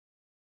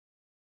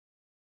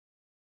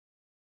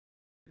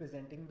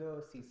presenting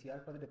the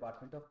CCR for the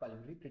Department of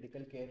Pulmonary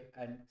Critical Care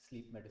and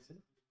Sleep Medicine.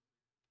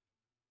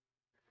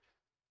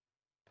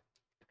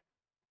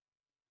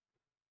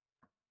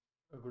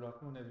 Good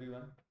afternoon,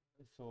 everyone.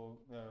 So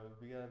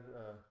we are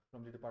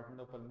from the Department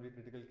of Pulmonary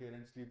Critical Care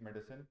and Sleep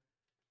Medicine,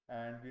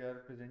 and we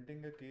are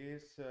presenting a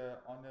case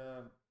on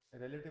a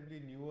relatively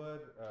newer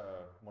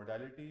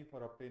modality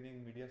for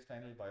obtaining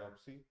mediastinal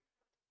biopsy.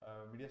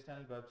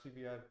 Mediastinal biopsy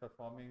we are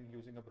performing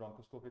using a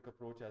bronchoscopic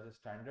approach as a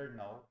standard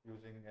now,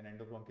 using an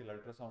endobronchial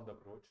ultrasound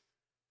approach.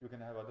 You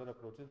can have other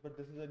approaches, but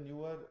this is a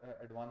newer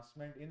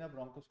advancement in a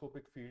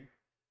bronchoscopic field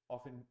of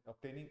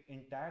obtaining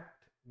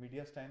intact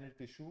mediastinal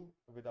tissue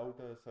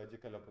without a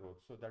surgical approach.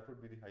 So that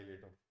would be the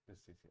highlight of this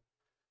CCR.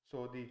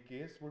 So the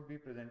case would be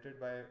presented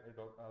by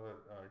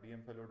our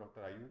DM fellow,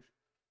 Dr. Ayush,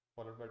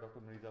 followed by Dr.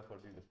 Mariza for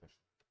the discussion.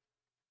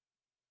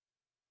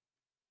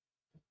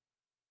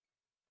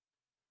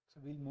 So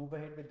we'll move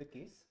ahead with the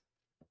case.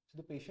 So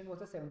the patient was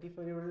a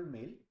 74-year-old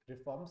male,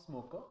 reformed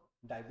smoker,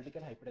 diabetic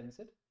and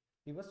hypertensive.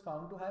 He was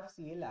found to have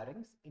CA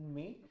larynx in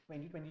May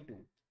 2022.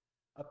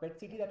 A PET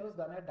CT that was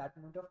done at that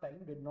moment of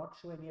time did not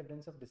show any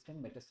evidence of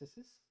distant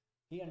metastasis.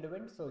 He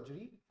underwent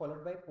surgery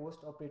followed by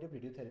post-operative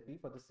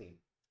radiotherapy for the same.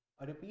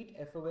 A repeat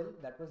FOL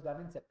that was done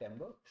in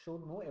September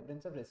showed no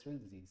evidence of residual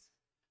disease.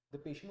 The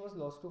patient was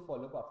lost to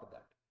follow-up after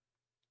that.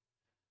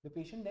 The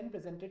patient then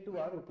presented to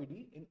our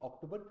OPD in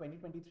October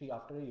 2023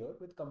 after a year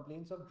with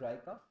complaints of dry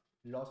cough,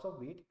 loss of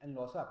weight and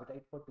loss of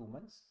appetite for 2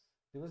 months.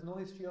 There was no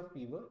history of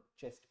fever,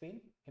 chest pain,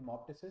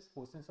 hemoptysis,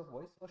 hoarseness of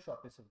voice or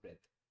shortness of breath.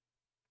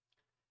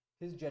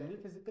 His general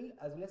physical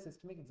as well as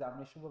systemic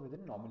examination were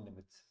within normal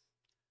limits.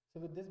 So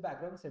with this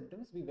background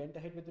symptoms, we went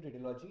ahead with the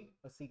radiology,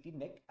 a CT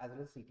neck as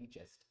well as CT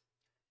chest.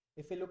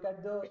 If we look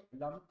at the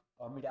lung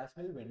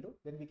mediastinal window,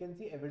 then we can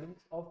see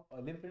evidence of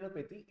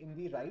lymphadenopathy in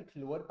the right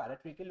lower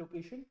paratracheal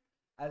location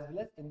as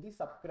well as in the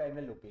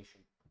subcarinal location,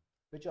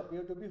 which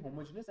appear to be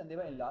homogeneous and they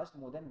were enlarged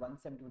more than 1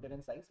 centimeter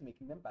in size,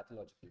 making them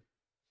pathological.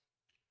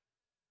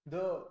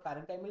 The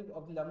parenchymal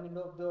of the lung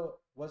window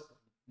was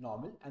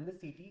normal, and the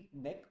CT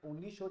neck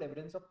only showed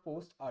evidence of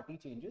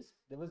post-RT changes.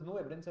 There was no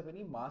evidence of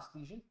any mass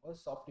lesion or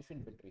soft tissue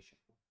infiltration.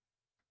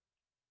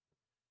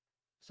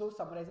 So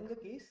summarizing the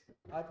case,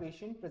 our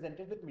patient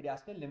presented with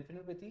mediastinal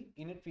lymphadenopathy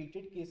in a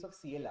treated case of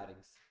CA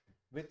larynx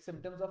with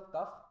symptoms of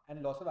cough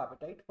and loss of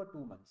appetite for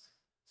 2 months.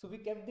 So we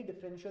kept the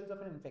differentials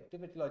of an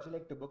infective etiology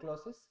like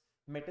tuberculosis,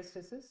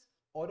 metastasis,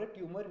 or a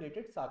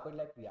tumor-related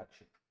sarcoid-like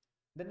reaction.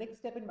 The next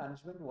step in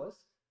management was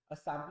a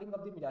sampling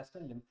of the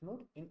mediastinal lymph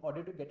node in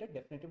order to get a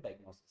definitive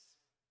diagnosis.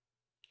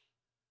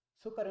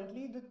 So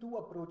currently the two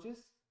approaches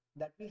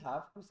that we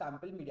have to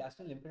sample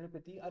mediastinal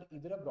lymphadenopathy are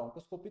either a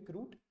bronchoscopic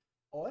route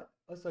or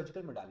a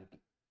surgical modality.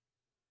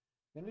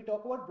 When we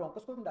talk about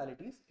bronchoscopic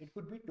modalities, it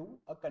could be two,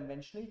 a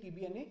conventional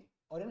TBNA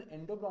or an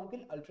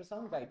endobronchial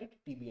ultrasound guided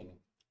TBNA.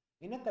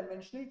 In a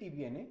conventional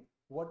TBNA,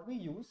 what we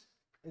use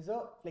is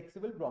a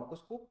flexible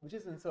bronchoscope which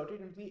is inserted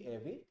into the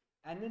airway,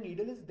 and the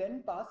needle is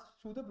then passed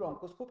through the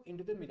bronchoscope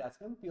into the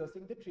mediastinum,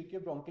 piercing the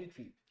tracheobronchial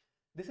tree.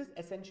 This is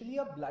essentially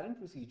a blind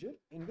procedure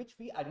in which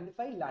we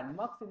identify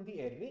landmarks in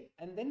the airway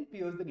and then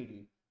pierce the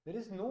needle. There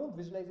is no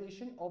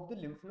visualization of the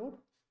lymph node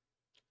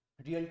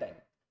real time.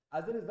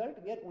 As a result,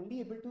 we are only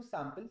able to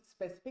sample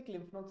specific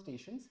lymph node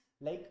stations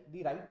like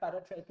the right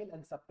paratracheal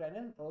and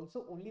subcranial,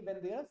 also only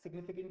when they are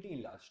significantly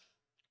enlarged,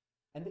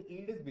 and the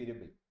yield is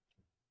variable.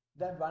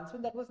 The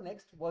advancement that was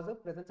next was the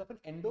presence of an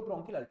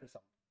endobronchial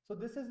ultrasound. So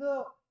this is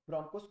a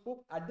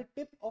bronchoscope at the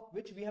tip of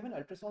which we have an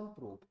ultrasound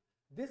probe.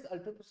 This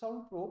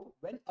ultrasound probe,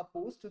 when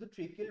opposed to the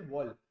tracheal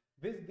wall,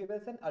 will give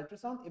us an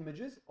ultrasound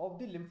images of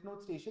the lymph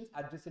node stations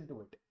adjacent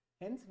to it.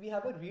 Hence, we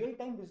have a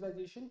real-time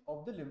visualization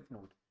of the lymph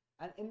node.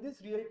 And in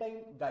this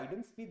real-time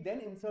guidance, we then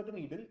insert a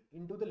needle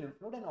into the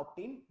lymph node and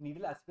obtain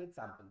needle aspirate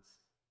samples.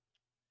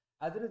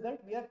 As a result,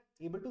 we are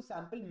able to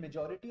sample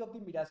majority of the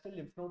mediastinal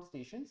lymph node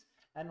stations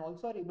and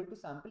also are able to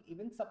sample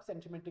even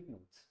sub-centimetric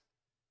nodes.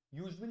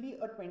 Usually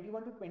a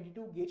 21 to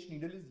 22 gauge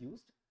needle is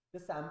used. The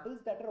samples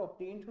that are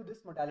obtained through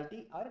this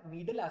modality are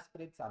needle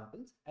aspirate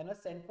samples and are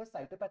sent for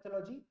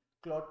cytopathology,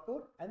 clot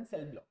core and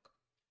cell block.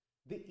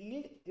 The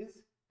yield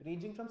is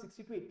ranging from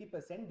 60 to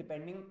 80%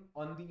 depending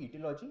on the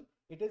etiology.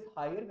 It is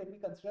higher when we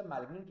consider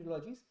malignant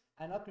etiologies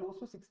and are close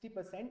to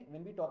 60%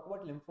 when we talk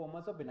about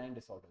lymphomas or benign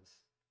disorders.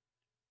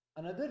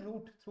 Another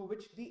route through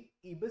which the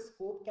EBIS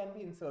scope can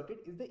be inserted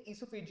is the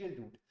esophageal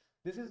route.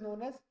 This is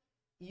known as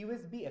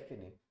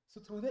USB-FNA.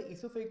 So through the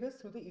esophagus,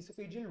 through the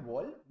esophageal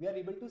wall, we are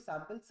able to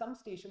sample some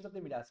stations of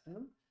the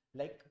mediastinum,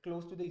 like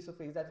close to the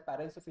esophagus, that's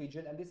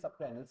paraesophageal and the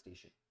subcranial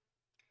station.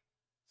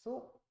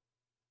 So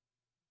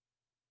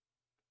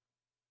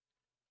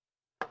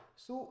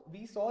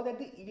we saw that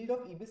the yield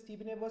of EBIS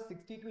TBNA was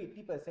 60 to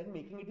 80%,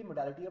 making it the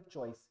modality of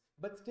choice.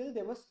 But still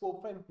there was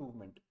scope for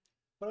improvement.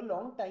 For a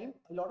long time,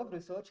 a lot of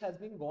research has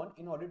been gone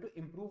in order to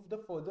improve the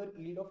further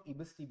yield of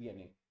EBIS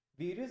TBNA.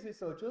 Various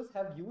researchers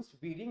have used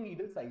varying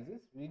needle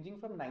sizes ranging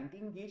from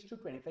 19 gauge to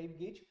 25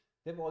 gauge.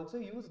 They've also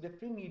used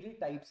different needle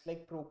types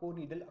like Proco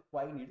needle,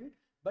 Aquai needle,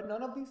 but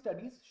none of these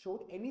studies showed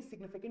any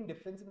significant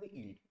difference in the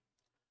yield.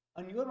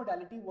 A newer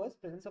modality was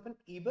presence of an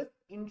EBUS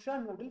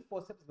intranodal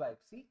forceps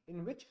biopsy,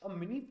 in which a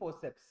mini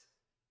forceps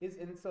is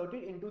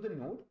inserted into the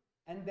node,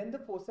 and then the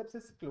forceps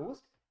is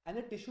closed and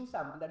a tissue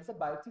sample, that is a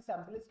biopsy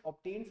sample, is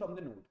obtained from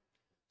the node.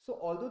 So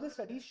although the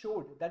study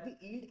showed that the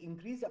yield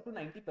increased up to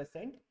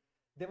 90%,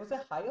 there was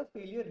a higher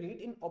failure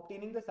rate in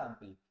obtaining the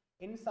sample.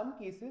 In some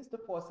cases, the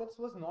forceps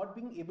was not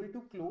being able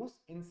to close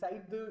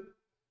inside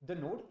the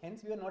node,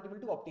 hence we are not able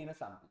to obtain a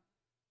sample.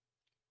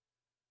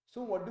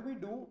 So what do we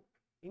do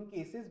in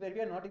cases where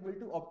we are not able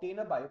to obtain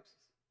a biopsy,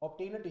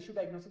 obtain a tissue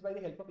diagnosis by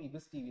the help of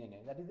EBUS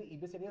TVNA? That is, the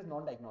EBUS study is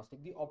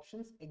non-diagnostic. The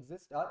options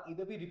exist are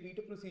either we repeat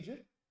a procedure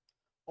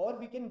or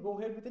we can go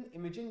ahead with an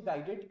imaging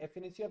guided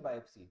FNAC or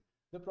biopsy.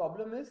 The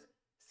problem is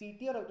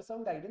CT or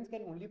ultrasound guidance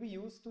can only be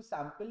used to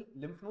sample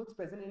lymph nodes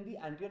present in the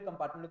anterior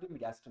compartment of the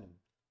mediastinum.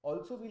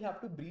 Also, we'll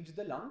have to breach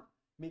the lung,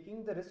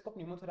 making the risk of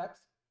pneumothorax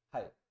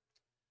high.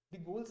 The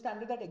gold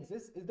standard that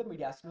exists is the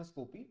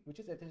mediastinoscopy, which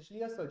is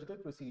essentially a surgical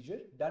procedure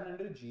done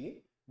under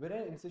GA, where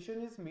an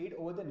incision is made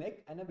over the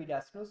neck and a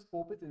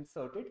mediastinoscope is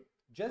inserted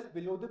just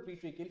below the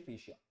pretracheal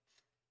fascia.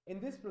 In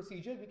this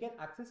procedure, we can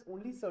access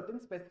only certain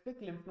specific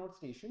lymph node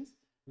stations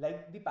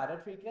like the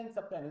paratracheal and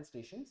subcranial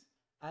stations,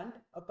 and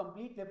a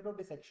complete lymph node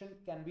dissection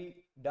can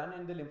be done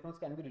and the lymph nodes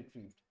can be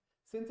retrieved.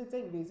 Since it's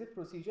an invasive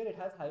procedure, it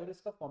has higher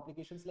risk of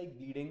complications like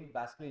bleeding,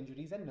 vascular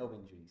injuries, and nerve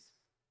injuries.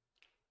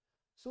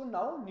 So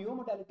now newer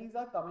modalities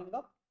are coming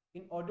up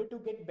in order to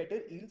get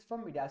better yields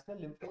from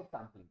mediastinal lymph node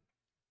sampling.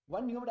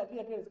 One new modality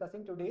that we are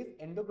discussing today is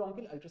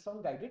endobronchial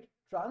ultrasound guided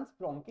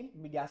transbronchial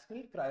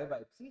mediastinal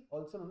cryobiopsy,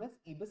 also known as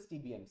EBUS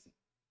TBMC.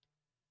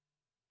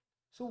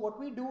 So what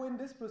we do in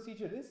this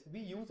procedure is we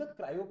use a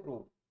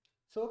cryoprobe.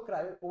 So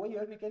over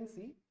here we can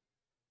see.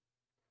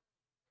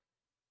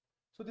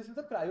 So this is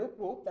a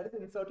cryoprobe that is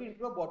inserted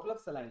into a bottle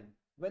of saline.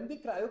 When the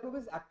cryoprobe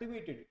is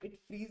activated, it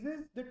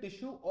freezes the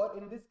tissue, or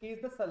in this case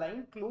the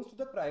saline, close to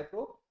the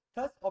cryoprobe,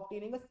 thus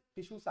obtaining a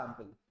tissue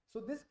sample. So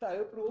this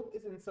cryoprobe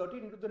is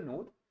inserted into the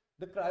node.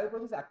 The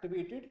cryoprobe is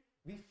activated.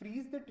 We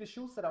freeze the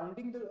tissue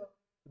surrounding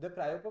the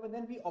cryoprobe, and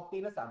then we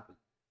obtain a sample.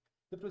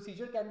 The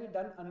procedure can be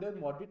done under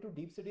moderate to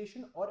deep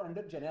sedation or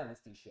under general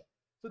anesthesia.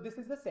 So this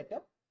is the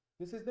setup.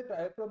 This is the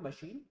cryoprobe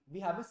machine. We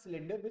have a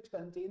cylinder which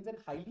contains a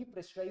highly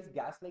pressurized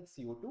gas like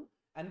CO2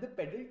 and the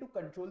pedal to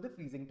control the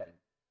freezing time.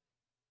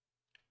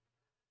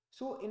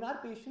 So in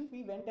our patient,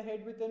 we went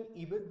ahead with an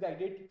EBUS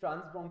guided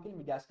transbronchial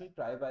mediastinal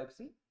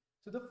cryobiopsy.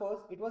 So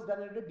it was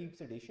done under deep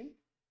sedation.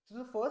 So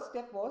the first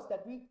step was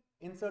that we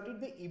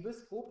inserted the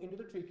EBUS scope into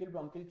the tracheal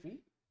bronchial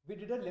tree. We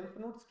did a lymph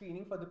node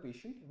screening for the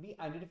patient. We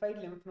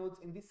identified lymph nodes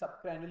in the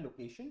subcranial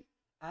location,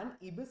 and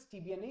EBUS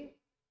TBNA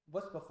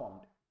was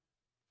performed.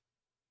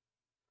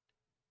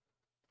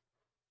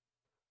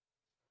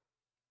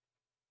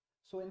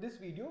 So in this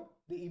video,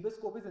 the EBUS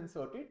scope is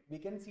inserted. We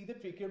can see the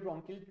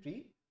tracheobronchial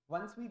tree.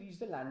 Once we reach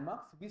the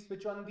landmarks, we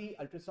switch on the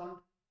ultrasound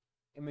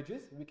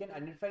images. We can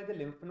identify the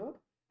lymph node,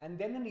 and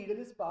then a needle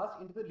is passed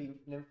into the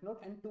lymph node,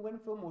 and to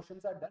and fro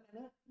motions are done,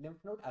 and a lymph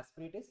node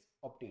aspirate is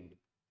obtained.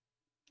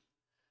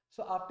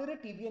 So after a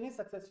TBNA is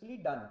successfully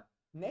done,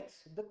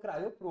 next the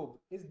cryoprobe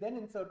is then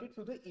inserted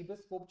through the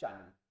EBUS scope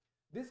channel.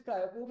 This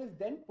cryoprobe is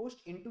then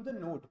pushed into the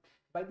node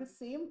by the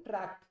same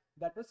tract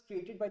that was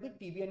created by the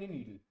TBNA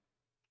needle.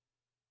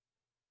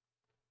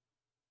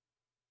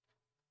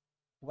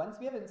 Once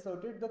we have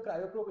inserted the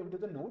cryoprobe into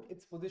the node,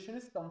 its position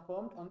is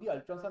confirmed on the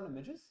ultrasound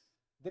images.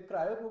 The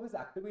cryoprobe is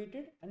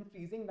activated and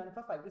freezing done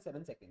for 5 to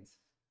 7 seconds.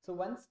 So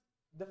once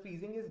the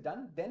freezing is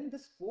done, then the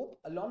scope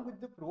along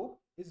with the probe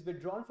is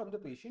withdrawn from the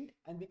patient,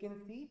 and we can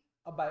see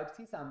a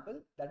biopsy sample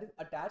that is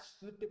attached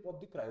to the tip of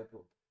the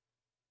cryoprobe.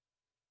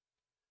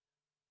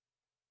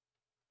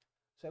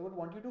 So I would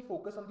want you to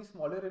focus on the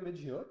smaller image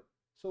here.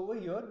 So over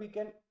here we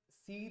can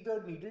see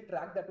the needle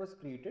track that was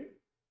created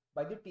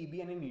by the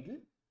TBNA needle.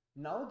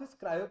 Now this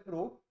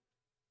cryoprobe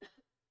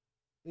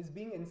is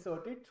being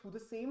inserted through the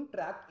same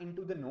tract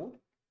into the node.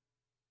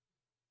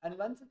 And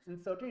once it's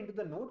inserted into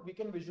the node, we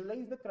can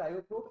visualize the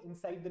cryoprobe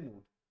inside the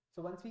node.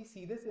 So once we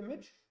see this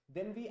image,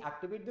 then we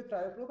activate the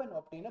cryoprobe and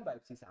obtain a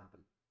biopsy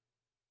sample.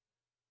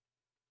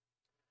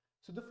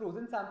 So the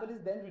frozen sample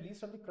is then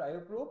released from the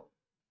cryoprobe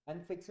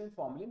and fixed in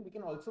formalin. We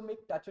can also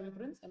make touch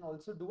imprints and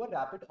also do a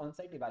rapid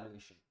on-site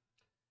evaluation.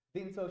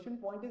 The insertion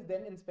point is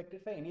then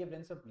inspected for any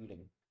evidence of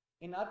bleeding.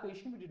 In our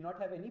patient, we did not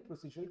have any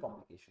procedural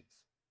complications.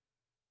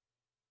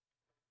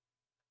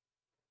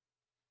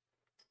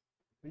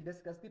 We'll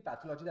discuss the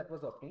pathology that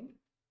was obtained.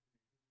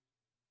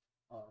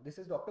 This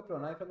is Dr.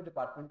 Pranay from the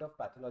Department of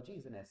Pathology,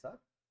 is an SR.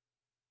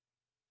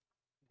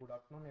 Good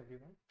afternoon,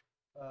 everyone.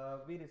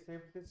 We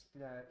received this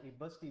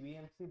EBUS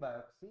TBMC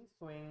biopsy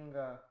showing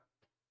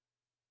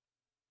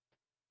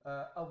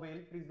a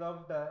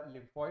well-preserved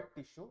lymphoid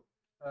tissue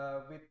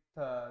with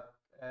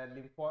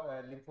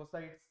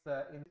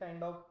lymphocytes in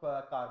kind of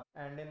carbon.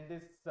 And in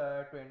this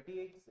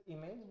 20x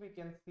image, we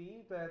can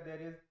see that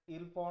there is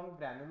ill-formed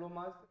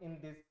granulomas in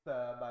this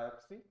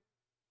biopsy.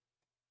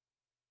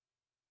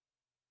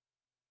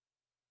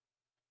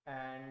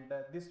 And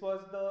this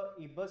was the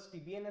AIIMS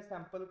TBNA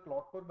sample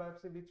clot core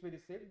biopsy which we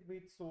received,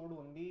 which showed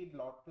only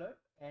blood clot,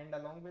 and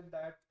along with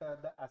that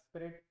the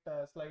aspirate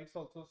slides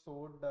also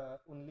showed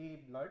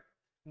only blood,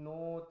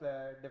 no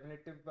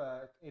definitive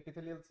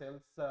epithelial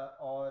cells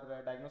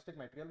or diagnostic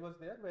material was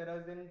there,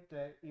 whereas in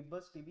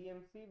AIIMS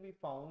TBMC we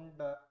found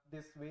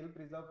this well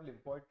preserved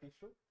lymphoid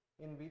tissue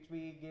in which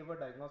we gave a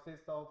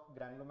diagnosis of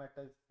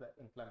granulomatous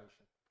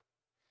inflammation.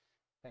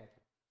 Thank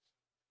you.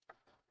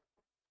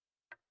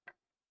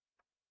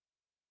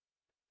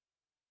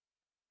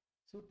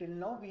 So till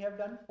now we have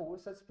done 4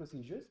 such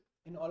procedures.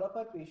 In all of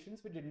our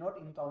patients, we did not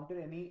encounter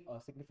any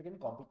significant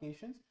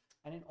complications,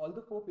 and in all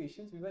the 4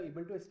 patients, we were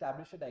able to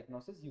establish a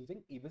diagnosis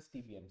using AIIMS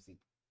TBMC.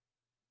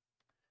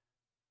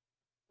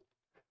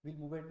 We'll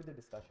move ahead with the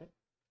discussion.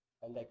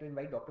 I'd like to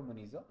invite Dr.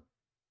 Muniza.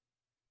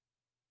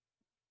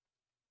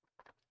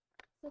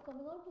 So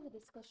coming on to the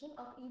discussion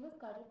of AIIMS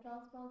cardiac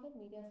transbronchial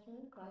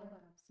mediastinal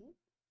cryobiopsy.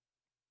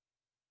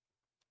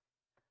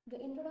 The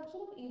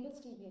introduction of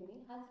AIIMS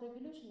TBMA has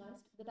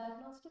revolutionized the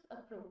diagnostic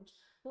approach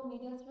for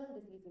mediastinal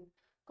diseases,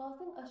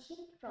 causing a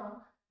shift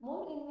from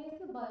more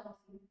invasive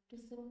biopsy to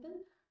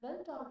simple,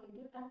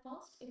 well-tolerated and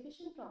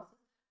cost-efficient process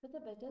with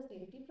a better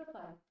safety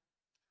profile.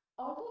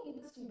 Although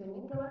AIIMS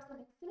TBMA provides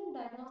an excellent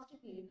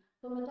diagnostic aid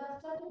for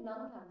metastatic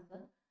lung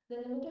cancer,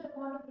 the limited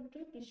amount of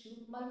retrieved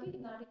tissue might be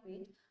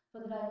inadequate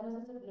for the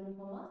diagnosis of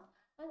lymphomas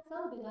and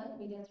some benign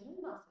mediastinal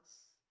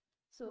masses.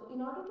 So,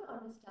 in order to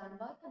understand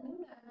why a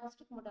new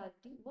diagnostic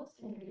modality was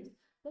introduced,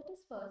 let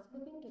us first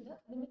look into the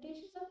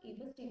limitations of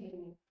AIIMS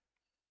TBMA.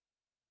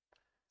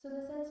 So,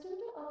 the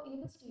sensitivity of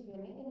AIIMS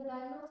TBMA in the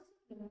diagnosis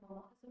of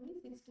lymphoma is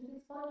only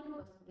 66.2%.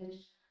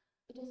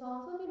 It has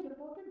also been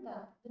reported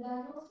that the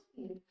diagnostic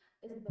yield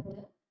is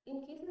better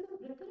in cases of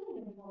recurrent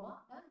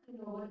lymphoma than de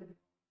novo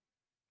lymphoma.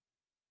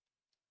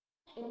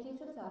 In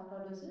case of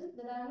sarcoidosis,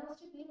 the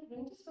diagnostic yield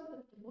ranges from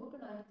 54 to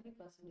 93%,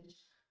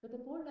 with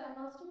a poor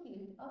diagnostic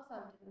yield of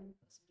 79%.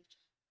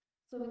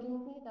 So we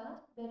can see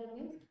that there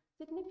remains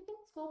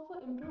significant scope for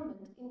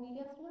improvement in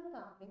mediastinal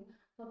sampling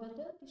for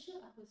better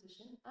tissue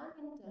acquisition and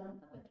in turn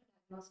a better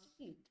diagnostic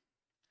yield.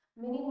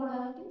 Many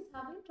modalities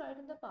have been tried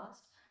in the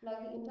past,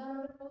 like the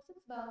internal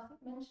forceps biopsy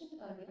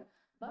mentioned earlier,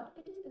 but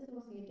it is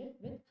associated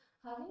with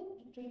higher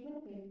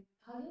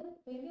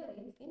failure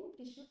rates in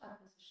tissue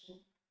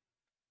acquisition.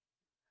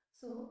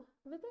 So,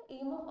 with the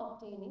aim of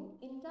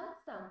obtaining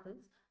intact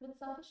samples with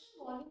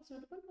sufficient volume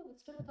suitable for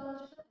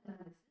histopathological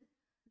analysis,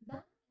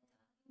 then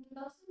in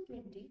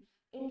 2020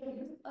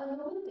 introduced a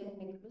novel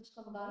technique which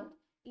combined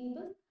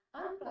AIIMS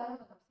and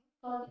cryobiopsy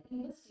called the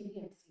AIIMS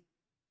TBMC.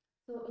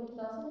 So, in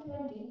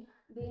 2020,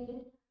 they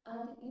did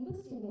an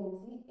AIIMS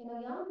TBMC in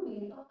a young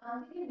male of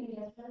anterior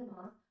mediastinal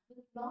mass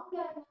with long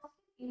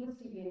diagnostic AIIMS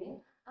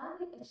TBMA, and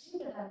they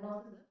achieved a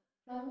diagnosis of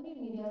primary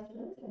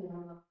mediastinal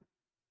seminoma.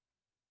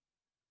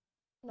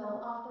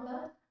 Now, after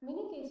that,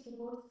 many case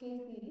reports,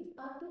 case series,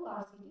 and 2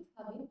 RCTs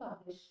have been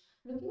published.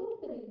 Looking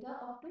into the data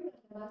of 2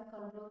 randomized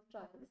controlled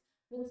trials,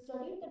 which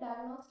studied the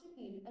diagnostic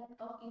yield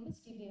of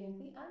AIIMS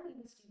TBMC and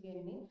AIIMS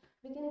TBMA,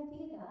 we can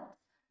see that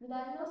the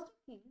diagnostic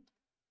yield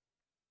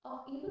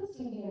of AIIMS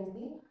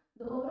TBMC,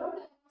 the overall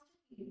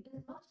diagnostic yield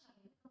is much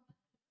higher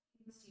compared to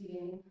AIIMS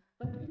TBMA,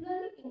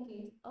 particularly in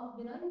case of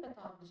benign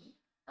pathology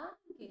and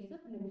in case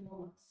of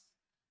lymphomas.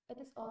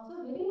 It is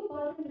also very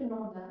important to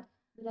know that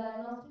the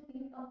diagnostic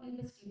yield of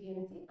AIIMS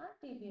TBMC and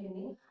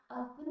TBMA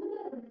are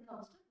similar when it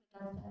comes to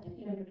metastatic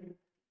lymphadenopathy.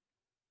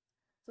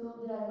 So,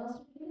 the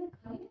diagnostic yield is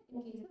higher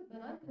in case of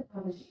benign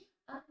pathology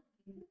and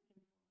in case of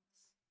lymphomas.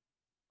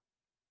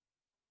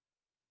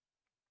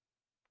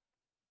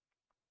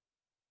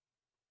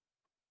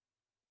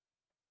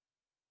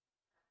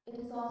 It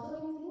has also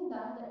been seen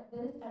that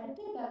there is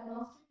additive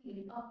diagnostic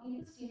yield of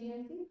AIIMS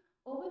TBMC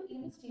over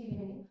AIIMS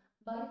TBMA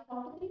by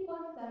 43.7%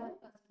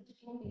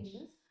 in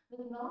patients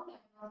with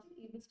non-diagnostic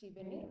AIIMS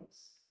TBMA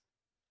routes.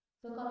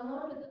 So coming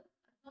on to the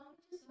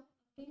advantages of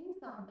obtaining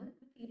sample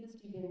with AIIMS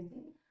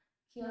TBMC,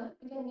 here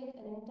we can get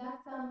an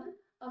intact sample,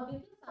 a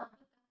bigger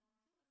sample,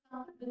 and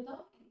also a sample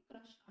without any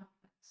crushed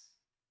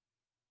artifacts.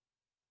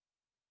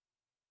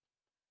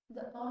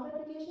 The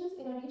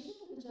contraindications, in addition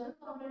to the general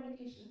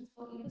contraindications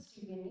for AIIMS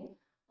TBMA,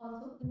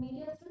 also the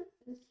mediastinal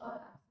cyst or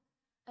abscess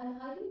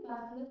and highly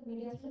vascular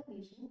mediastinal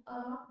lesions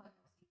are not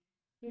biopsied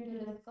due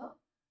to risk of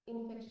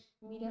infection,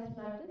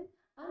 mediastinitis,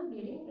 and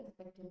bleeding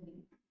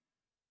respectively.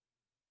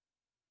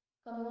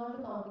 Coming on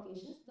to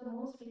complications, the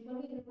most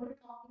frequently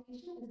reported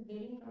complication is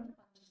bleeding from the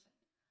puncture site.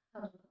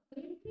 However,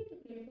 grade 3 to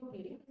grade 4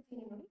 bleeding is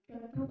seen in only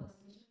 22% of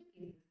the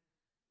cases.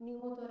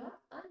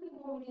 Pneumothorax and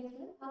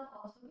pneumomediastinal have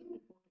also been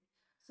reported.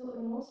 So,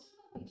 in most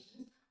of our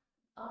patients,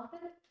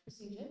 after the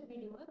procedure, we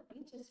do a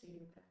routine chest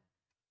radiograph.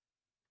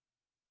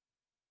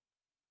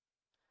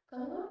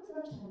 Coming on to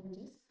some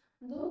challenges,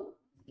 though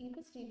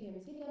AIIMS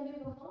TBMC can be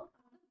performed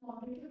under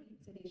moderate to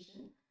deep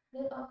sedation,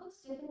 there occurs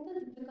technical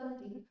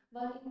difficulty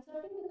while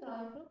inserting the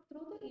cryoprobe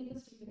through the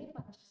AIIMS TBMA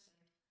puncture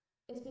site,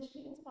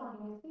 especially in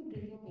spontaneously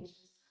breathing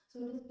patients.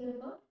 So it is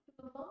preferred to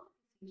perform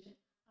the procedure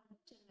under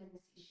general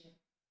anesthesia.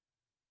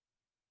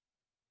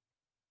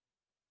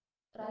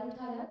 Right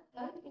hilar,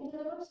 right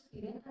interlobar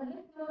superior, and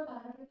left lower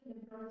paratracheal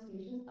lymph node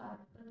lesions are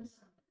difficult to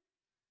sample.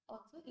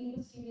 Also,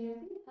 EVIS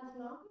deviancy has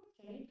not been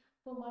studied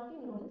for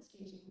multinodal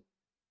staging.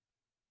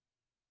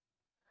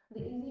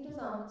 The easy to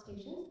sample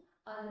stations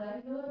are the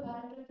right lower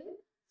paratracheal,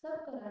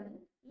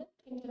 subcaudal, left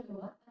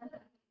interlobar, and the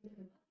right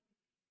interlobar.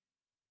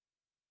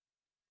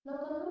 Now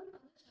coming to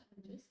other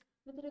challenges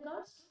with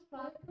regards to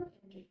cryopro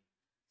entry.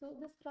 So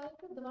this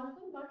cryopro, the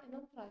 1.1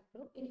 mm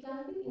cryopro, it can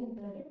be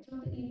inserted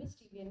through the EVIS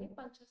TVNA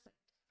puncture site.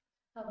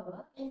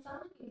 However, in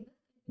some cases,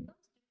 it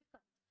becomes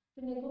difficult to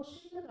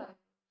negotiate the cryopro.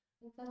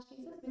 In such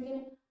cases, we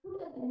can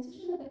put an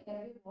incision in the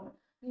airway wall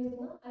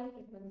using a high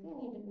frequency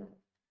needle knife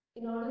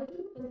in order to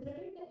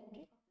facilitate the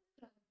entry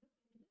of the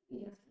cryopro into the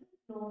mediastinal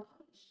node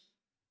of lesion.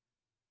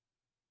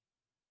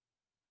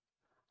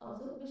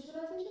 Also,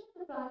 visualization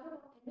of the cryopro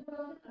of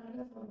endobronchial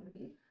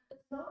ultrasonography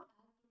is not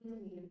as good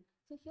as needed.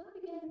 So here we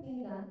can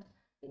see that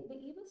in the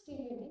EVIS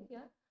TVNA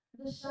here,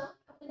 the shaft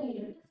of the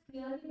needle is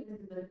clearly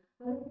visible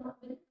when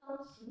it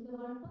comes to the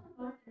 1.1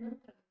 mm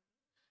cryopro.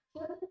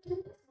 Here the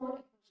tip is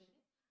more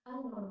echogenic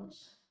and not the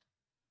shaft.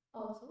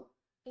 Also,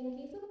 in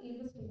case of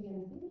EVIS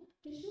deviancy,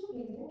 tissue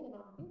freezing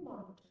cannot be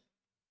monitored.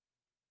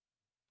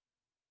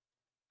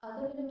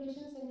 Other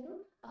limitations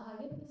include a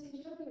higher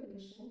procedure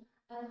duration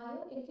and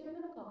higher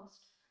equipment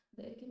cost.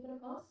 The equipment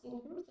cost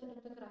includes that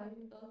of the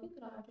cryopro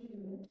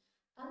unit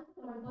and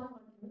the 1.1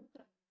 mm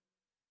cryopro.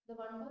 The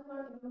 1.1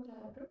 mm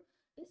cryopro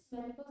is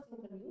meant for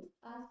single use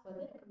as per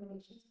the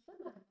recommendations of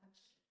the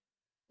manufacturer.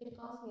 It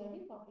costs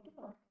nearly 40 to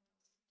 45,000.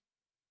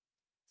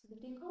 So the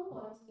take-home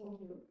points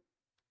include: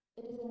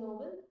 it is a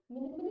novel,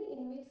 minimally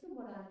invasive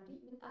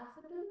modality with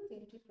acceptable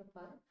safety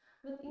profile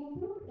with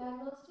improved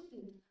diagnostic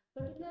yield,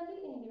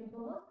 particularly in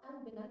lymphomas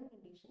and benign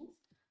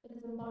conditions. It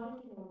is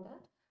important to note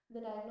that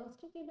the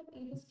diagnostic yield of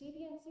EVIS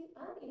TVNC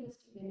and EVIS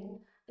TVNA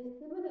is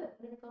similar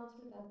when it comes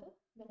to that of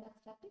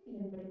metastatic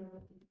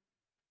lymphadenopathy.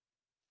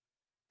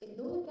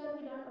 Though it can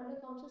be done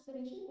under conscious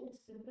sedation, it is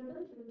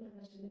preferable to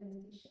interventional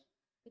anesthesia.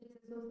 It is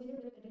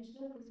associated with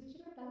additional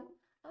procedural time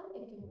and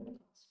equipment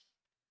cost.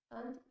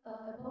 And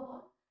above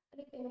all,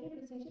 like every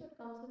procedure, it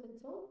comes with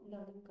its own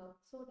learning curve.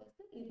 So does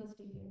the EVIS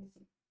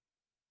deviancy.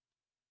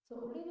 So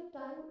only with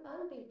time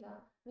and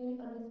data, we will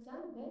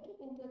understand where to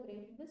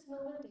integrate this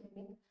novel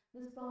technique,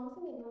 this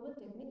promising and novel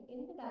technique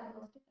in the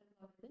diagnostic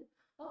algorithm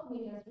of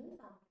mediastinal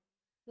sampling.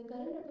 The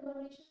current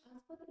recommendation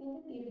as per the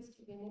Indian EVIS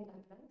TVNA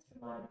guidelines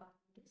from our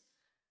department is: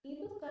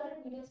 EVIS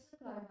guided mediastinal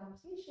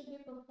cryobiopsy should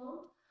be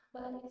performed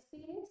by an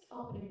experienced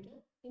operator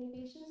in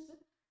patients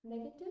with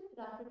negative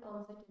rapid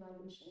onset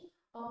evaluation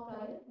or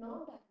prior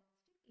non-diagnostic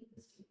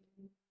EVIS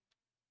TVNA.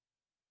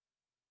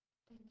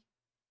 Thank you.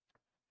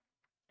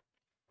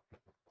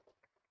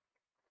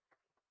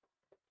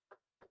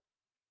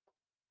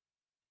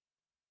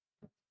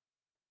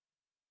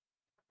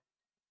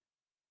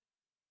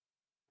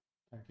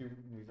 Thank you,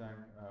 Nisa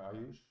and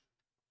Ayush.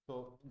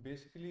 So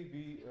basically,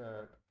 we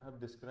have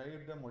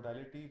described a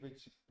modality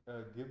which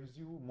gives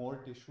you more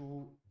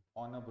tissue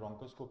on a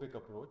bronchoscopic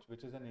approach,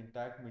 which is an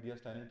intact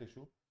mediastinal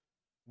tissue,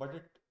 but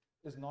it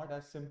is not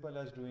as simple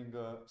as doing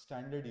a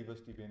standard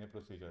EVIS TVNA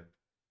procedure.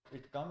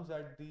 It comes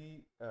at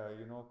the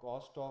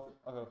cost of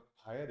a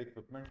higher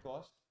equipment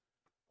cost,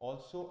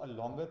 also a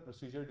longer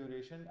procedure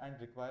duration, and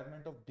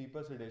requirement of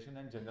deeper sedation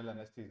and general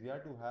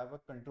anesthesia to have a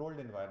controlled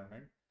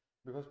environment,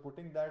 because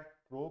putting that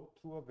probe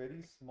through a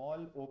very small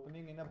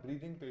opening in a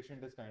breathing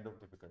patient is kind of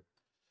difficult.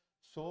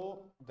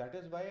 So that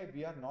is why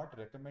we are not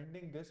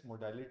recommending this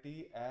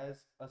modality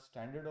as a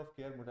standard of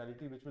care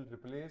modality which will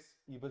replace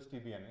EVIS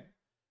TVNA.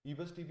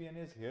 EVIS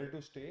TVNA is here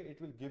to stay. It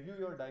will give you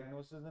your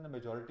diagnosis in a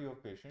majority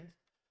of patients.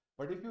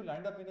 But if you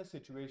land up in a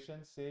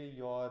situation, say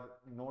your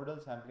nodal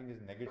sampling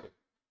is negative,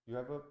 you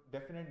have a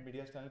definite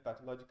mediastinal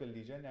pathological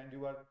lesion and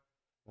you are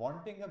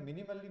wanting a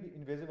minimally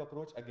invasive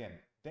approach again,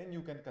 then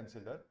you can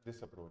consider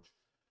this approach.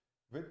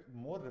 With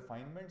more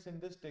refinements in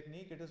this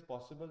technique, it is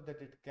possible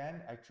that it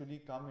can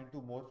actually come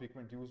into more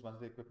frequent use once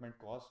the equipment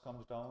cost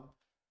comes down,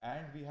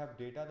 and we have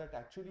data that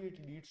actually it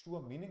leads to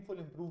a meaningful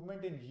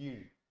improvement in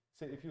yield.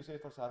 Say if you say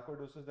for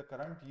sarcoidosis, the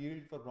current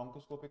yield for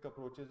bronchoscopic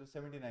approaches is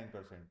 79%.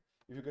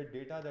 If you get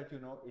data that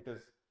it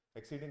is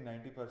exceeding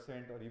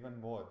 90% or even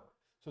more,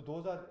 so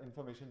those are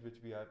information which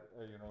we are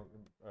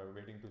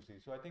waiting to see.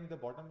 So I think the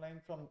bottom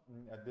line from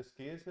this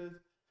case is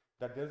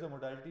that there is a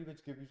modality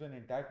which gives you an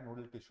intact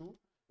nodal tissue.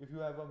 If you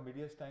have a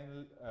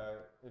mediastinal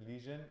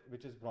lesion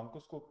which is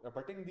bronchoscope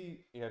abutting the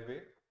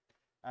airway,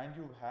 and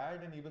you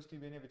had an EVIS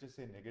TVNA which is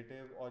say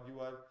negative, or you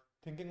are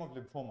thinking of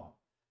lymphoma,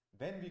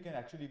 then we can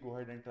actually go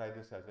ahead and try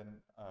this as an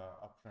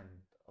upfront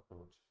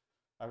approach.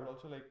 I would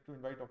also like to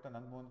invite Dr.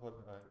 Nandmohan for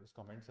his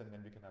comments, and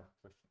then we can have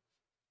questions.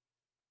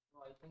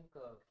 No, I think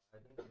the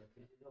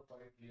messages are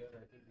quite clear.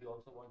 I think we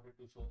also wanted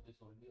to show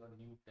this only a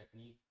new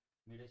technique.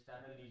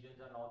 Mediastinal lesions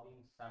are now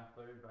being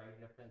sampled right,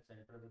 left, and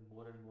center with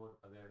more and more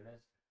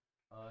awareness.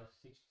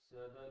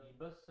 The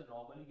EBUS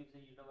normally gives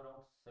a yield of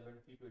around 70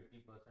 to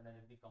 80%, and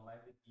if we combine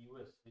with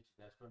EUS, which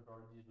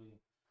gastroenterology is doing,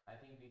 I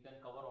think we can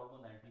cover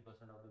almost 90%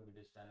 of the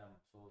mediastinum.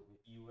 So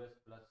with EUS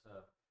plus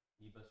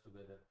EBUS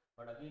together.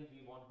 But again,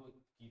 we want to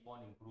keep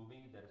on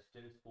improving. There is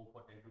still scope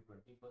for 10 to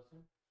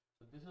 20%.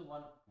 So this is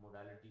one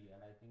modality,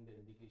 and I think the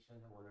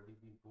indications have already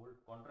been told.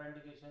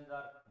 Contraindications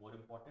are more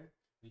important,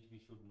 which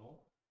we should know.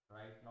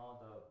 Right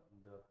now,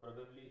 the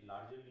probably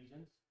larger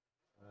lesions,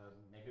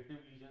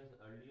 negative lesions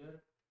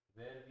earlier,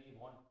 where we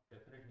want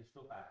definite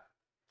histopath,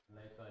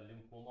 like a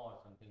lymphoma or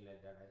something like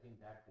that. I think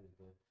that is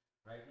there.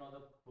 Right now,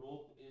 the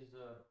probe is,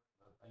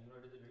 it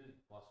is a little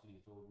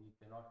costly, so we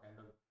cannot kind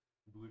of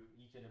do it.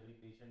 Each and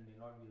every patient may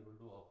not be able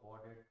to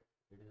afford it.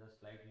 It is a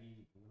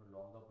slightly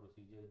longer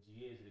procedure.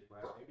 GA is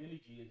required. Ideally,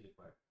 GA is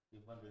required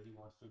if one really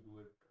wants to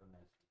do it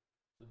nicely.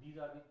 So these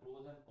are the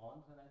pros and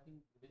cons, and I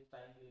think with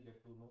time we'll get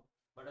to know.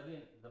 But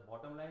again, the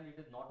bottom line, it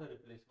is not a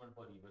replacement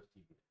for reverse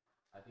TBA.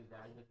 I think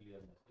that is a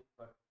clear message.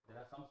 But there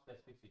are some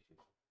specific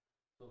situations.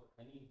 So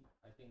any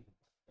questions,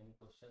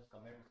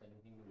 comments,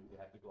 anything, we'll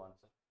be happy to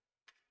answer.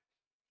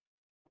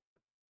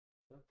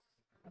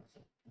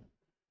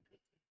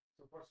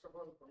 So first of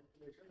all,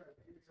 congratulations. I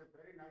think it's a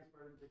very nice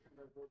presentation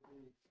by both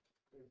the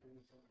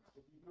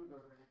views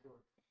are very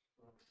good.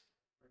 So,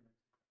 very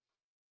nice.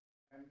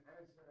 And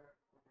as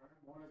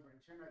Mohan has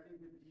mentioned, I think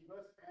with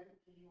EBUS and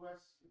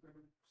EUS, you can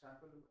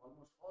sample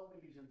almost all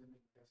the lesions in the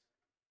intestine.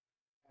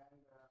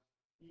 And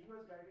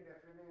EUS guided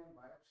FNA and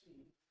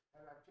biopsy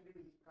have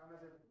actually come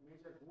as a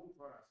major boon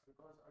for us,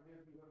 because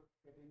earlier we were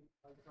getting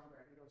ultrasound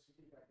guided or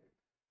CT guided.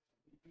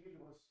 The field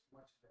was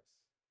much less.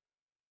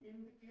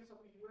 In the case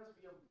of EUS,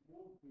 we have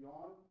moved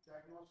beyond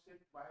diagnostic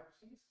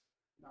biopsies.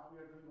 Now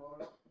we are doing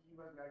all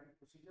EUS guided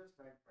procedures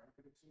like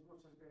pancreatic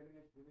cirrhosis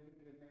drainage, biliary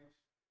drainage,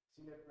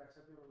 celiac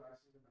plexus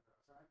pyrolysis, and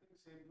others. And I think the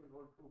same will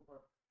hold true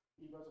for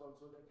EUS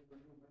also, that you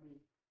can do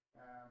many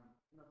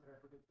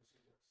therapeutic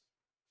procedures.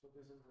 So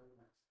this is very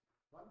nice.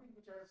 One thing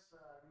which has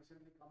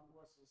recently come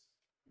to us is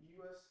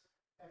EUS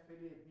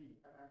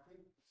FNA-B, and I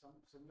think some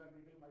similar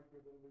needle might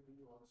be available to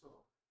you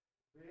also,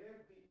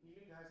 where the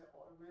yield has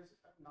always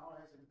now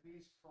has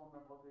increased from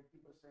about 80%,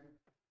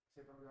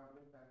 say for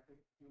example,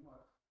 diabetic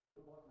tumor, to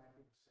about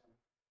 90%.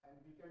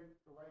 And we can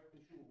provide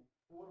tissue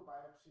for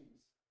biopsies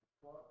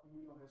for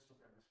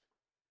immunohistochemistry.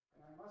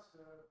 And I must,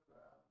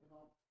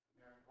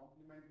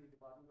 compliment the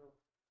Department of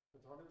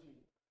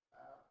Pathology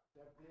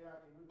that they are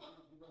able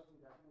to give us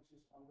the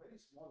diagnosis on very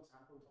small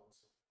samples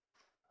also,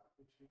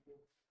 which we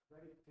give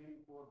very thin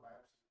core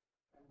biopsy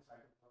and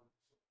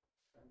cytoplasm. So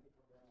thank you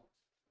for them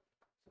also.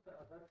 So the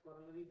other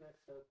corollary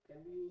that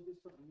can we use this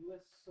for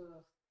US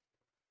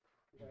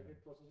guided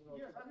processes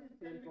also? Yes, I mean, it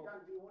can be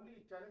done. The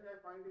only challenge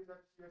I find is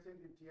that we are saying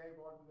the GI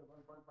board with a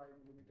 1.5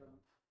 millimeter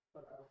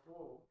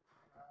probe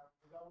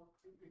without,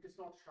 it is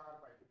not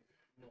sharp, I think.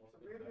 No,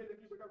 so maybe a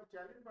little bit of a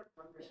challenge, but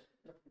one can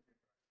definitely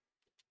try.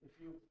 If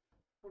you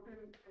put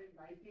in a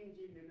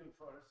 19G needle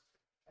first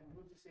and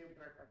use the same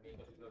track, I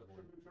think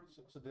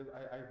So there,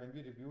 when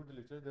we reviewed the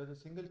literature, there was a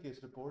single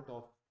case report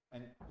of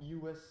an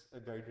EUS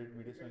guided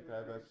mediastinal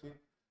cryobiopsy.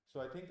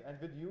 So I think,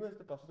 and with EUS,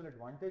 the possible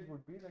advantage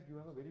would be that you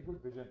have a very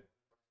good vision,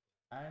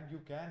 and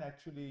you can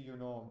actually, you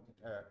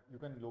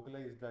can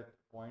localize that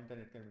point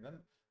and it can be done.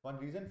 One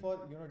reason for,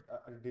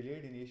 a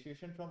delayed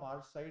initiation from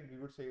our side, we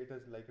would say it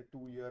is like a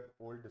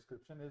 2-year-old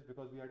description, is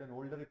because we had an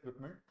older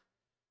equipment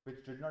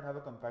which did not have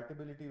a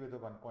compatibility with a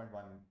 1.1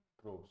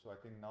 probe. So I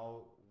think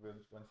now,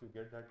 once you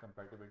get that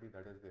compatibility,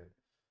 that is there.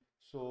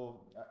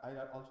 So I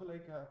also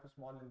like to have a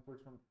small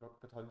input from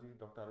pathology,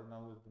 Dr.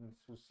 Aruna,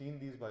 who's seen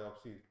these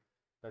biopsies,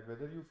 that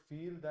whether you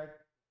feel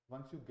that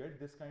once you get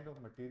this kind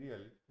of material,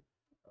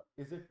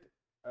 is it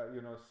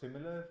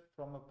similar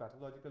from a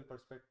pathological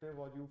perspective,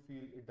 or you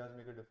feel it does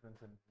make a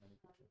difference in many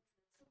patients?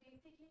 So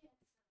basically, as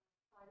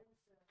far as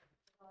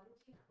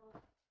pathology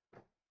goes,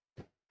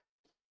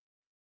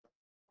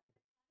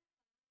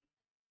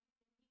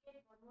 we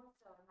get almost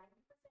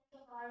 90%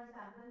 of our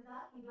samples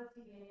are EBUS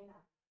TBA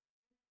samples.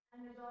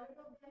 And majority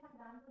of them are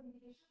done for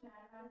indication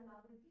gland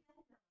lung disease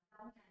and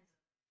lung cancer.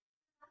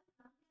 Lung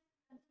cancer,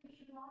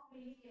 we do not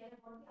really care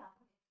about the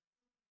architecture.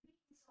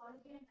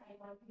 Histology and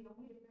cytology, the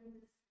only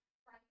difference is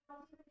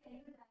cytology will tell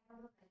you the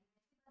diagnosis of malignancy,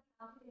 but the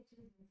architecture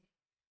is missing.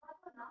 But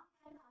for lung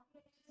cancer,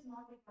 architecture is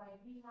not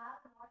required. We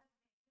have a lot of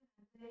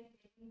ancillary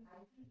techniques,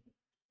 ICP,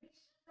 which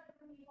is the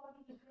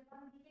P40 we can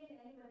tell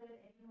whether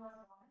anything was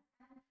wrong.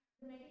 And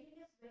the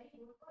material is very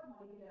good for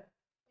molecular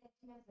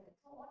testing as well.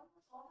 So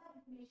almost all our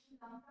information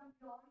comes from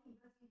pure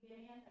EBUS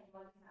TBA and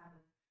cytology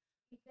samples.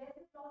 If there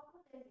is a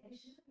problem, there is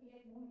additional, we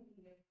get more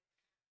material.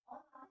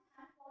 On the other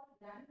hand, for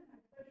random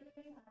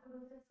particularly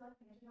sarcoidosis or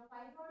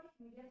fibrotic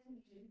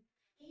mediastinal lesion,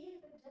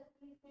 even with just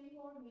these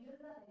 3-4 needles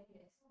are very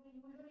less. So we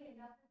usually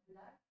end up with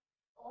blood,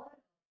 or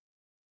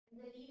the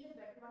needle is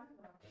better on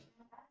production.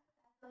 And that's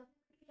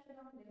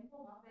particularly on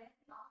lymphoma, where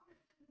the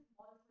architecture is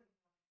small for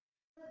lymphoma.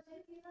 So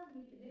since these are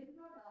lymph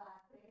node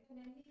aspirates,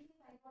 and NDC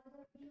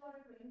cytology 3 or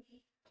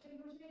 20, they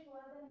usually show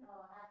us an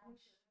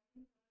admission.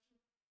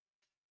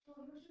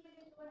 So usually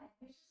they show an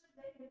admission, so it's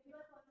very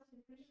difficult for us to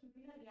distinguish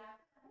between a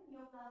reactive and a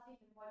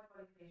neoplastic lymphoid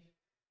proliferation.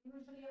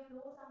 Usually a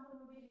flow sample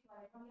will be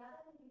required. On the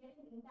other hand, if you get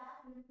an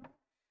intact lymph node,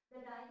 the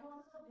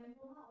diagnosis of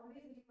lymphoma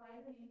always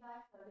requires an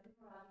intact lymph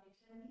node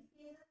architecture. In these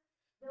cases,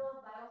 The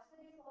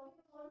biopsy that is solving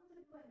was almost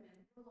a 2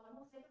 mm. It was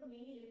almost like a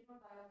mini lymph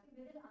node biopsy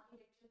with an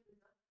architectural preserve.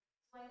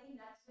 So I think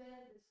that's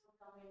where this would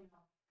come in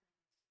now.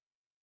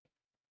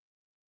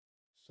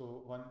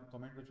 So one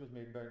comment which was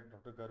made by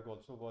Dr. Garg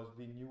also was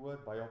the newer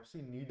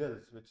biopsy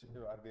needles which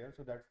are there.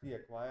 So that's the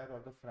Acquire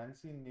or the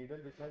Francine needle,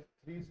 which has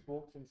 3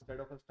 spokes instead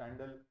of a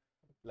standard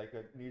like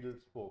a needle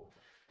spoke.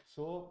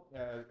 So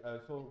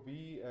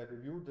we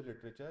reviewed the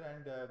literature,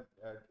 and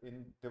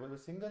there was a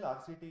single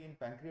RCT in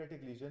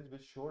pancreatic lesions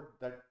which showed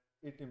that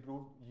it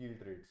improved yield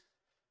rates.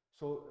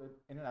 So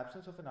in an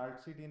absence of an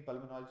RCT in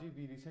pulmonology,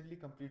 we recently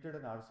completed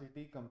an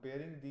RCT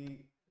comparing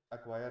the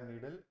Acquire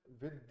needle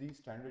with the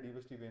standard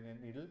EVIS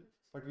TBN needle,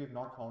 but we have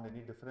not found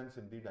any difference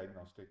in the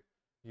diagnostic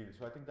yield.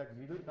 So I think that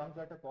needle comes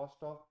at a cost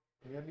of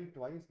nearly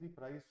twice the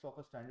price of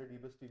a standard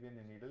EVIS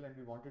TBN needle, and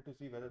we wanted to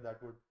see whether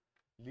that would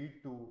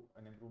lead to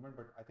an improvement,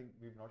 but I think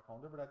we've not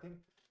found it. But I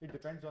think it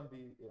depends on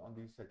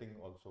the setting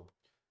also.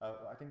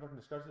 I think Dr.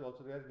 Niskars is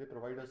also there. They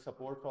provide us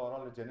support for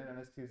all the general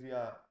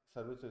anesthesia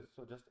services.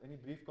 So just any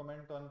brief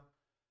comment on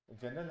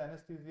general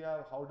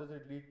anesthesia, how does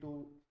it lead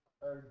to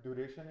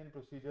duration in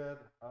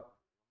procedure?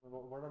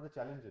 What are the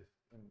challenges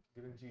in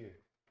giving GA?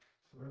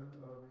 Well,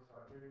 we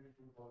started in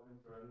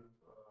 2012,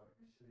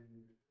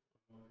 initially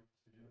pulmonary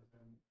procedures,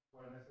 and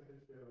for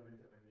anesthetists they were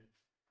very challenging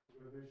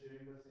because they're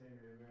sharing the same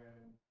airway,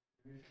 and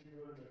initially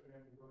we were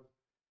reluctant because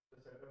the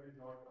setup is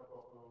not a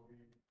proper OP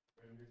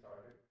when we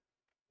started.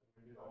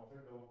 When it is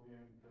outside the OP,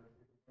 and the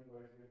equipment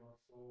wise we are not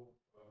so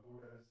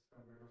good as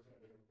compared to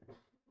standard OP.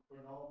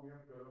 But now we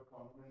have developed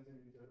confidence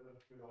in each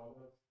other with all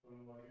the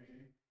pulmonary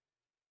team,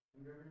 and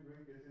we have been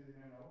doing cases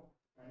in and out,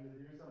 and the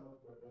yields are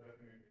much better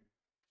definitely.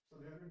 So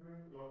they have been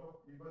doing a lot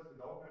of EBUS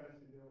without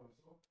anesthesia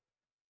also,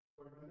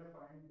 but when they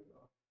find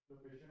the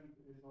patient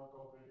is not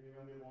cooperative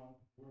and they want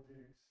good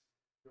yields,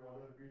 they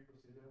want a repeat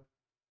procedure,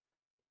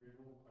 we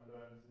do under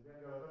anesthesia.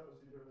 And the other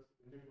procedures,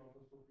 rigid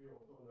bronchoscopy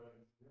also under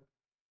anesthesia.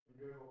 And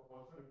we have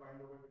also refined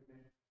our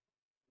technique.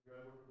 We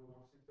are able to do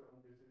about 6-7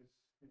 cases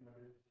in a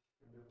day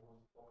in the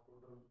most of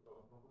total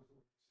bronchoscopy.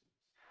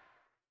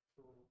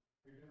 So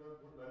it is a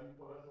good learning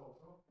for us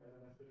also as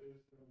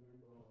anesthetist and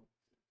doing the.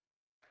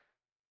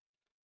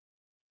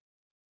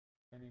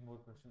 Any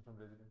more questions from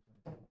residents?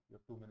 You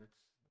have 2 minutes.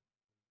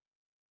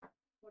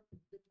 But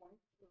the point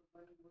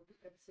one was the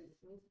abscess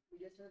means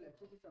mediastinal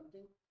abscess is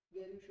something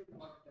where you should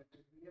not attack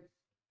it. We have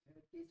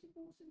case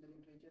reports in the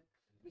literature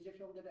which have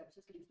shown that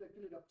abscess leads to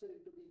actually rupture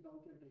into the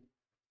bronchial drain.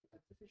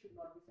 Abscesses should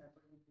not be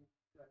sampled with the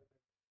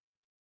clarified.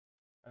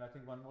 And I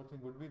think one more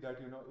thing would be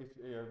that, you know, if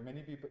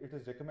many people, it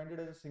is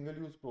recommended as a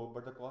single-use probe,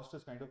 but the cost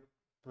is kind of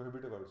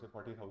prohibitive. I would say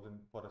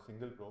 40,000 for a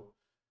single probe.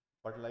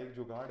 But like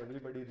Jugaad,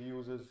 everybody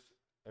reuses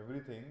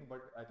everything.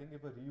 But I think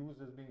if a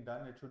reuse is being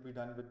done, it should be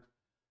done with,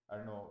 I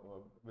don't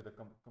know, with a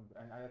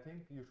and I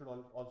think you should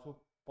also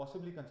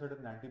possibly consider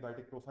an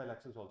antibiotic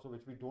prophylaxis also,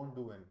 which we don't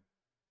do in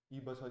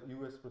EBUS or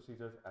US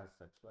procedures as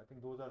such. So I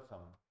think those are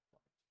some.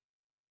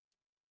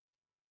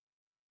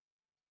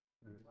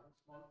 One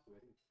small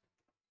query.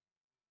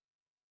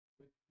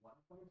 With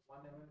 1.1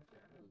 mm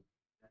channel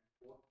and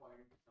 4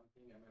 point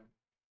something mm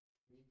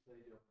mean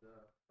size of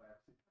the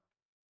biopsy count,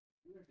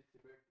 do you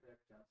anticipate that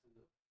chances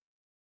of,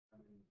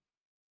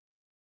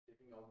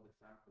 taking out the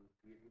sample,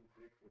 creating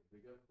a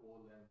bigger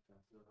hole and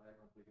chances of higher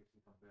complication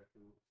compared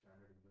to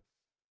standard EBUS?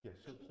 Yes,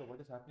 so what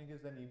is happening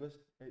is an EBUS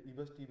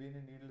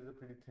TBN needle is a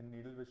pretty thin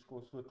needle which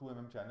goes through a 2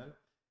 mm channel.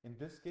 In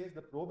this case,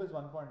 the probe is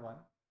 1.1,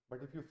 but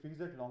if you freeze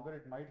it longer,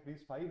 it might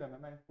freeze 5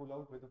 mm and pull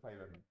out with a 5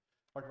 mm.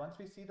 But once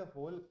we see the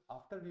hole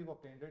after we've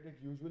obtained it, it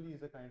usually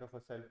is a kind of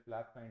a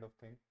self-flap kind of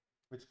thing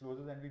which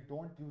closes, and we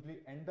don't usually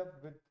end up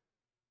with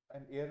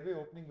an airway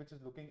opening which is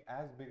looking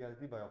as big as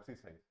the biopsy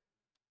size.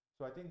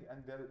 So I think,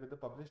 and there with the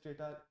published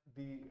data,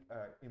 the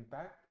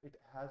impact it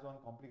has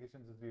on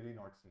complications is really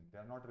not seen.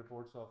 There are not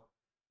reports of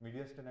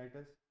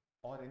mediastinitis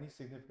or any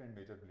significant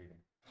major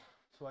bleeding.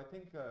 So I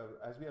think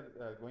as we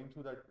are going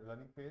through that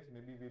learning phase,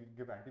 maybe we'll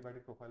give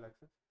antibiotic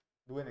prophylaxis,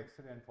 do an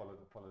X-ray and follow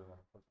them up.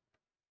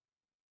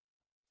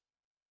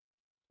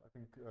 I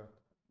think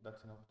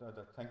that's enough.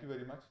 Thank you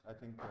very much. I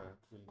think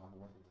we'll now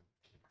move on to the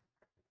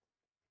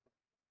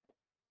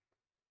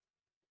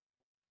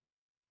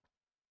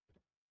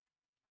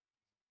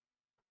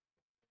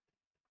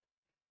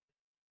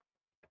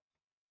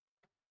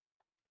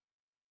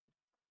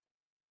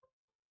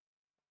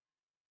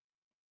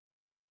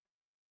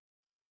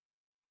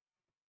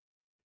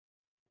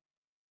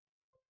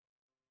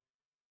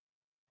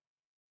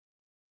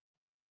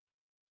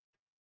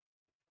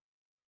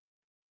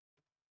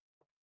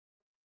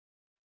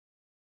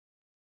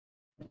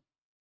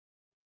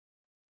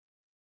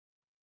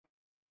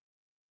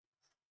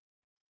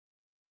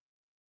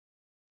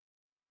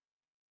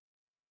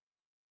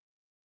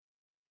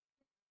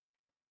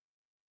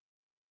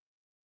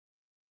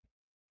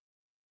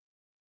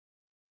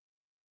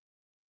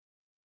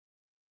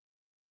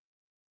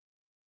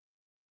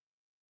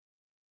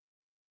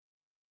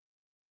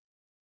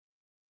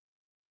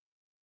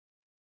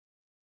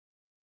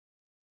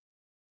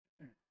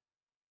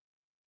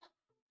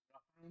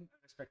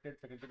Respected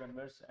faculty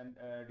members and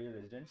dear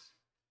residents,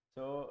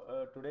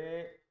 So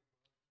today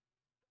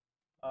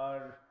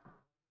our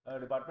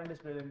department is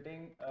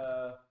presenting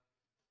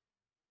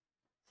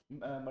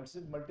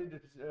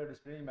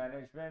multidisciplinary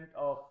management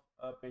of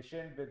a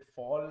patient with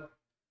fall,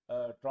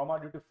 trauma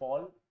due to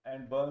fall,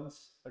 and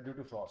burns due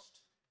to frost.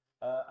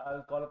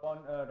 I'll call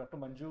upon Dr.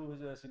 Manju, who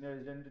is a senior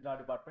resident in our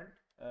department,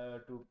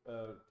 to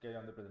carry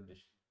on the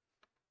presentation.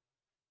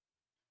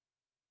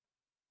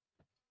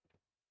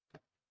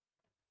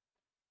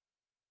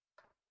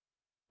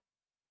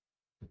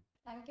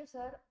 Thank you,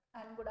 sir,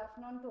 and good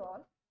afternoon to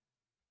all.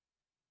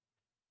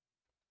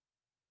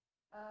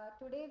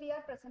 Today we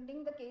are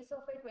presenting the case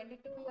of a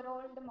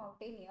 22-year-old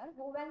mountaineer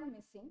who went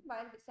missing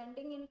while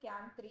descending in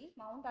Camp 3,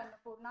 Mount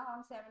Annapurna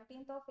on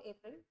 17th of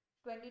April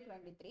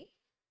 2023.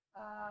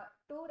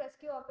 Two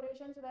rescue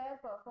operations were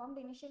performed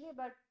initially,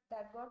 but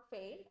that got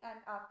failed,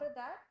 and after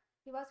that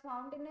he was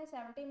found in a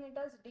 70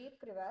 meters deep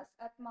crevasse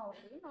at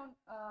mountain on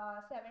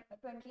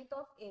 20th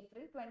of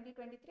April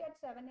 2023 at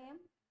 7 a.m.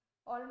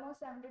 almost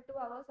 72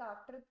 hours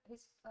after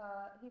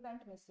he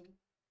went missing.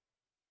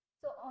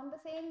 So on the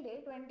same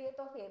day, 20th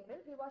of April,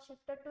 he was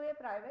shifted to a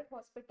private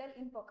hospital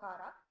in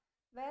Pokhara,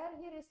 where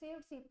he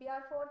received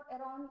CPR for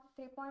around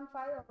 3.5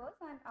 hours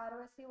and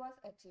ROSC was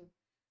achieved.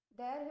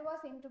 There he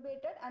was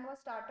intubated and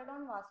was started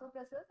on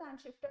vasopressors and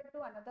shifted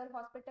to another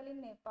hospital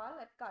in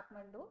Nepal at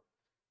Kathmandu.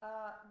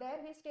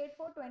 There he stayed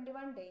for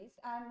 21 days,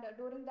 and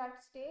during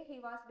that stay he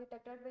was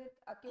detected with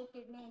acute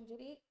kidney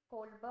injury,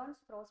 cold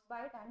burns,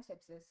 frostbite and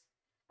sepsis.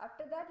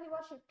 After that he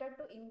was shifted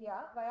to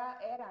India via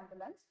air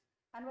ambulance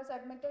and was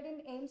admitted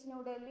in AIIMS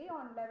New Delhi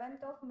on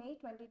 11th of May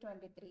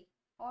 2023.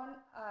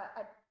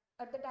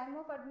 At the time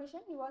of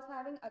admission, he was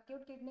having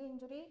acute kidney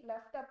injury,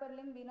 left upper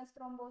limb venous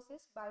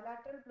thrombosis,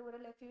 bilateral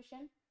pleural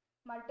effusion,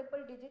 multiple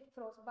digit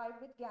frostbite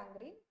with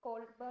gangrene,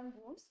 cold burn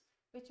wounds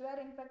which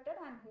were infected,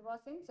 and he was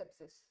in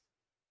sepsis.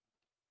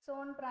 So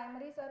on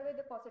primary survey,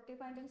 the positive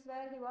findings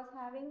were he was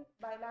having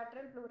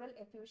bilateral pleural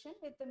effusion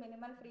with the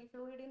minimal free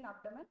fluid in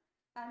abdomen,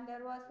 and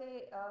there was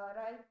a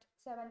right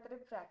seventh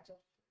rib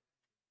fracture.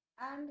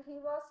 And he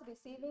was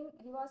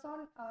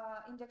on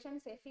injection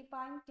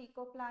cefepime,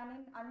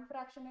 teicoplanin,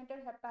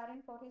 unfractionated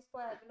heparin for his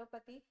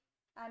coagulopathy,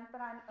 and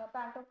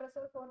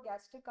pantoprazole for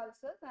gastric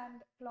ulcers, and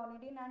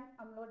clonidine and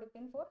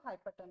amlodipine for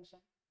hypertension.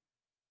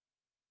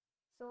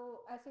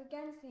 So as you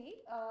can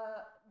see,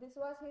 this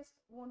was his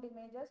wound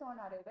images on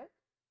arrival.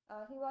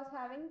 He was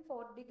having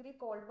 4th degree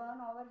cold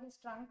burn over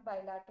his trunk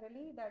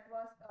bilaterally that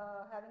was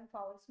having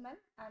foul smell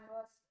and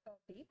was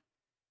deep.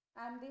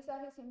 And these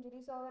are his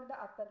injuries over the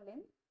upper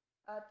limb.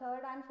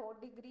 3rd and 4th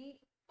degree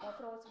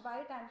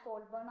frostbite and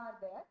cold burn are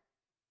there,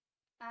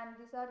 and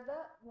these are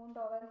the wound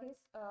over his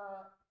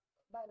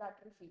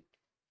bilateral feet.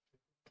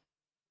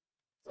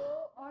 So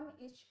on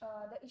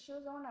the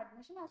issues on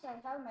admission, as I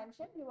have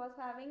mentioned, he was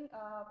having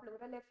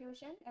pleural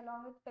effusion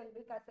along with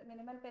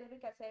minimal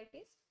pelvic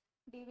ascites,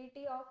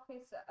 DVT of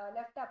his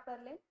left upper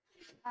limb,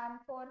 and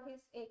for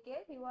his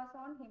AK he was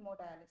on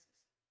hemodialysis.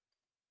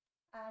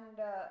 And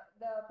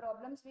the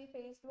problems we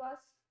faced was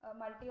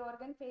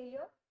multi-organ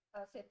failure,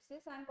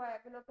 sepsis and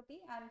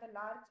coagulopathy, and the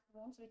large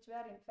wounds which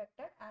were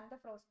infected, and the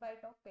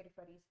frostbite of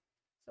peripheries.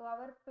 So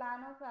our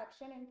plan of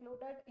action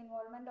included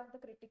involvement of the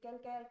critical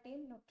care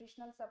team,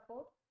 nutritional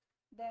support,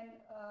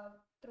 then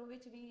through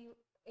which we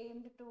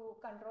aimed to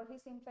control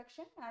his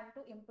infection and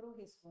to improve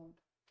his wound.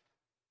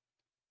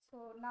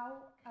 So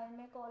now I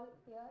may call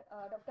here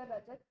Dr.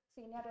 Rajat,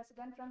 senior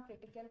resident from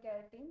critical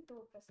care team,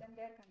 to present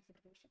their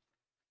contribution.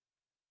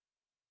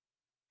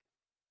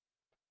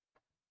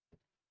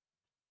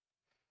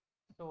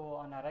 So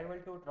on arrival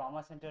to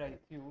trauma center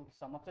ICU,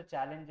 some of the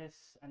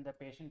challenges and the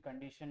patient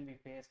condition we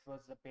faced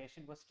was the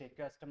patient was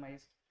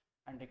tracheostomized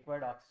and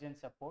required oxygen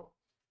support.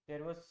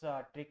 There was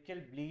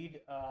tracheal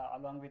bleed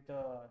along with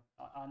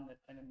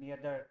near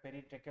the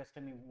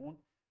peritracheostomy wound,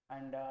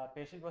 and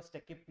patient was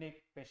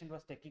tachypneic, patient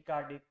was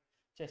tachycardic.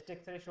 Chest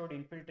X-ray showed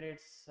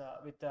infiltrates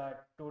with a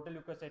total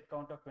leukocyte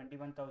count of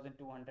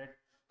 21,200,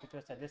 which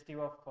was suggestive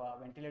of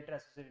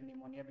ventilator-associated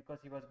pneumonia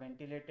because he was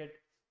ventilated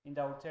in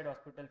the outside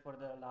hospital for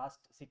the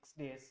last 6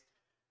 days.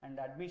 And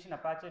the admission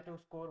Apache 2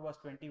 score was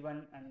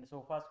 21, and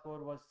SOFA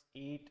score was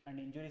 8, and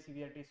injury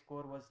severity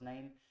score was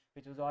 9,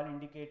 which was all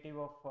indicative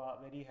of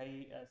very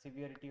high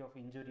severity of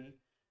injury.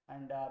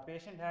 And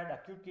patient had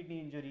acute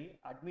kidney injury.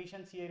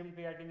 Admission serum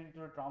creatinine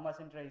into trauma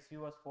center ICU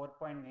was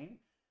 4.9,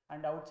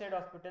 and outside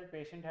hospital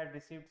patient had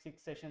received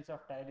 6 sessions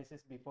of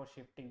dialysis before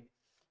shifting.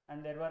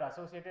 And there were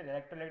associated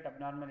electrolyte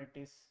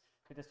abnormalities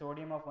with a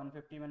sodium of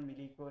 151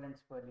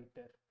 milliequivalents per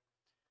liter.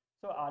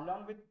 So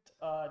along with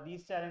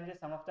these challenges,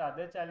 some of the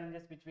other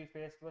challenges which we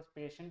faced was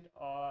patient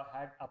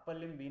had upper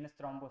limb venous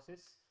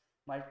thrombosis,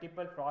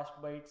 multiple frost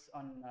bites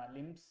on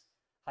limbs,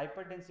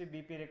 hypertensive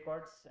BP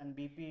records, and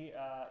BP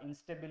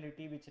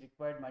instability which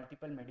required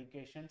multiple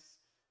medications,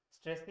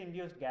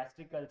 stress-induced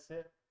gastric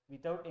ulcer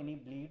without any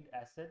bleed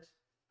as such,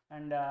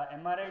 and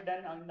MRI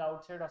done on the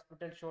outside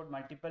hospital showed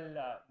multiple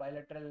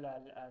bilateral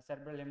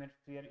cerebral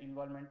hemisphere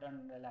involvement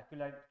and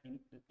lacular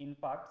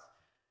infarcts.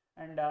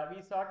 And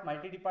we sought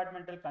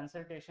multi-departmental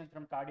consultation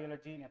from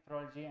cardiology,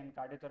 nephrology, and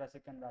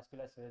cardiothoracic and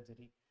vascular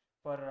surgery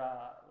for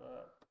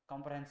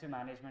comprehensive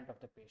management of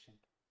the patient.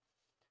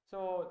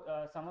 So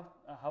some of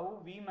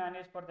how we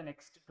managed for the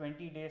next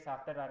 20 days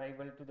after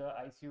arrival to the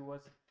ICU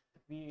was,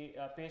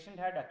 patient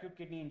had acute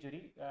kidney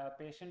injury.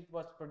 Patient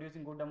was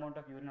producing good amount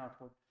of urine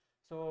output.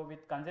 So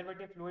with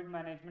conservative fluid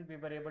management, we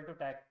were able to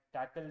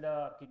tackle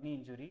the kidney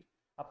injury.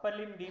 Upper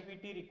limb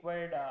DVT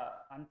required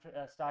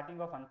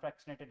starting of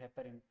unfractionated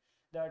heparin.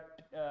 The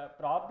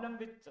problem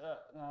with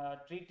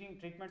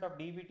treatment of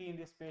DVT in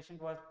this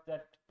patient was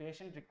that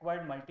patient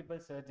required multiple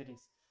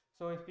surgeries.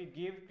 So if we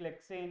give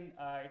Clexane,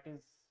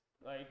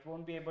 it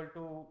won't be able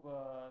to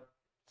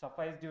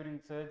suffice during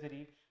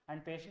surgery,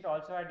 and patient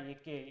also had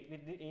AKI.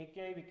 With the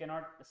AKI, we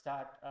cannot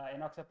start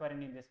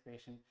enoxaparin in this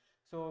patient.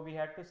 So we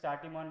had to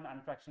start him on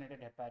unfractionated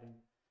heparin.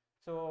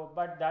 So,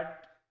 but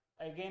that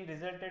again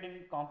resulted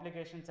in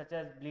complications such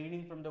as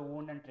bleeding from the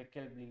wound and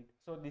tracheal bleed.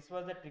 So this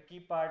was the tricky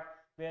part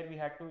where we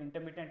had to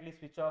intermittently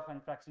switch off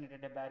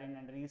unfractionated heparin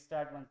and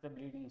restart once the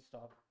bleeding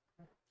stopped.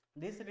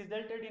 This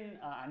resulted in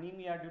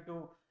anemia due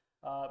to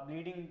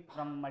bleeding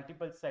from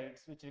multiple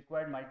sites, which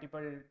required multiple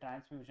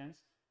transfusions.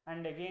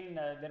 And again,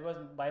 there was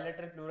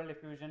bilateral pleural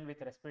effusion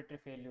with respiratory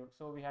failure.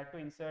 So we had to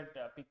insert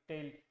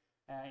pigtail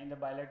in the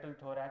bilateral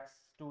thorax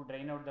to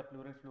drain out the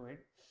pleural fluid.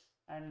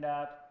 And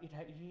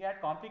he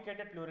had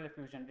complicated pleural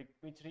effusion,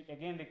 which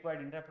again required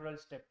intrapleural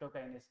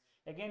streptokinase.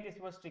 Again, this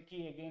was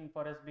tricky again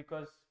for us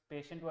because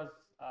patient was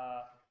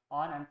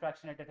on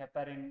unfractionated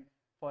heparin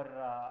for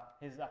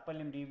his upper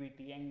limb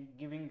DVT, and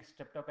giving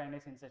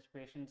streptokinase in such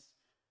patients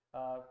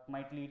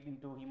might lead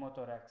into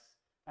hemothorax.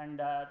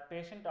 And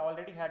patient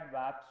already had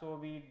VAP, so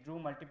we drew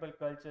multiple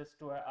cultures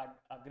to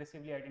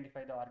aggressively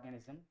identify the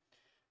organism.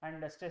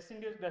 And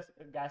stress-induced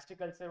gastric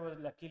ulcer was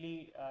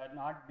luckily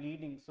not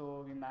bleeding,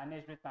 so we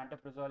managed with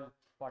pantoprazole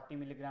 40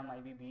 milligram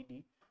IV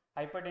BD.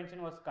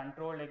 Hypertension was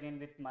controlled again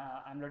with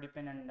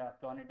amlodipine and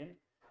clonidine.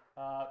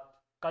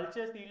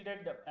 Cultures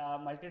yielded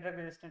multidrug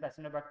resistant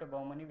Acinetobacter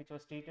baumannii, which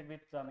was treated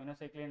with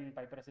minocycline and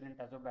piperacillin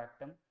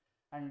tazobactam.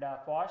 And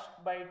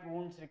frostbite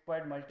wounds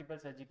required multiple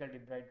surgical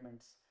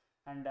debridements.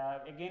 And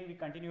again, we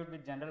continued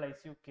with general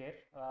ICU care,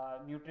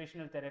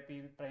 nutritional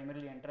therapy,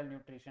 primarily enteral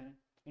nutrition,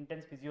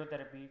 intense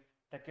physiotherapy,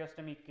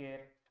 tracheostomy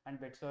care, and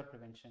bed sore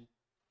prevention.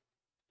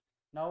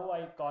 Now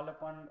I call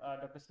upon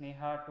Dr.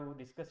 Sneha to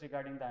discuss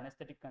regarding the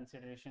anesthetic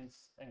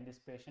considerations in this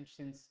patient,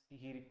 since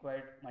he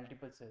required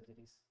multiple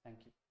surgeries. Thank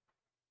you.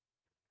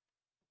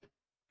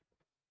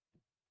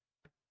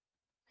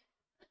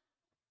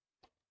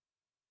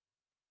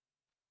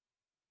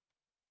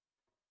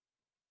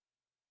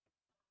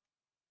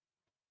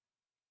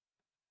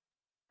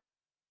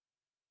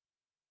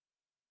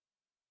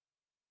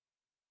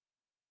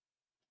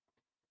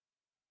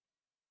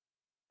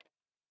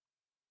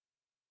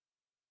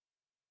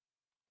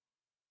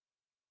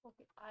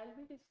 Okay, I'll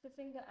be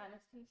discussing the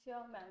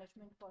anesthesia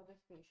management for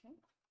this patient.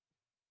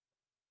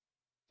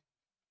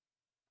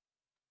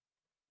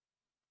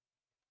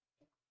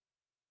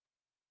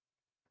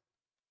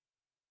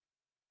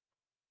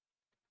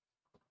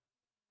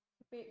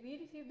 We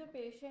received the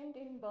patient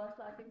in burns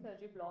plastic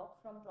surgery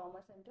block from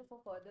trauma center for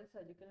further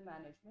surgical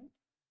management.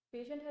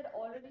 Patient had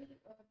already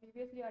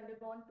previously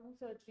undergone 2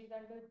 surgeries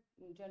under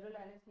general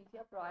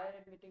anesthesia prior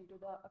admitting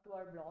to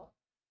our block,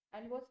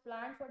 and was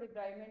planned for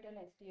debridement and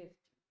STST.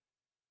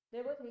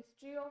 There was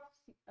history of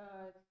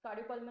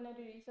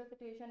cardiopulmonary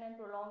resuscitation and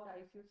prolonged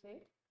ICU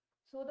stay.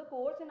 So the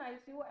course in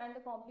ICU and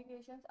the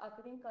complications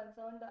occurring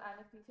concerned the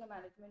anesthesia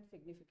management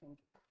significantly.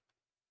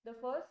 The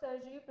first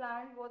surgery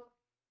planned was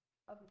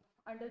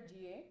under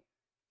GA.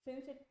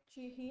 Since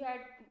he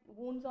had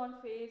wounds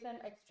on face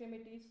and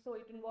extremities, so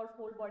it involved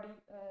whole body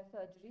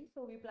surgery.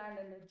 So we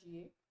planned under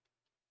GA.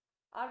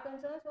 Our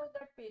concerns was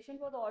that patient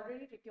was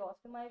already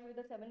tracheostomized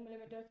with a 7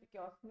 mm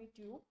tracheostomy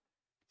tube.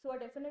 So a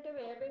definitive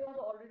airway was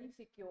already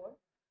secured.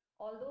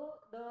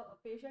 Although the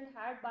patient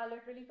had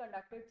bilaterally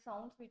conducted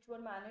sounds which were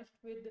managed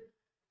with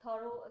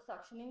thorough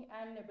suctioning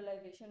and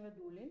nebulization with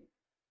Doolin.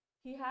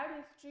 He had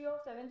history of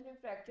 7th rib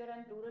fracture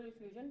and pleural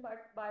effusion,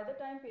 but by the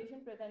time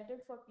patient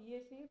presented for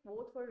PAC,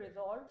 both were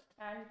resolved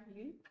and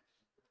healed.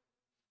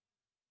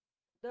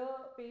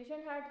 The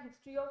patient had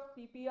history of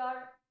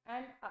CPR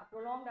and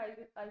prolonged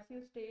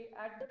ICU stay.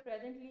 At the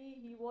presently,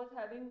 he was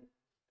having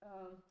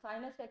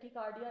sinus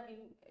tachycardia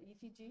in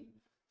ECG.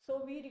 So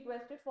we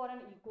requested for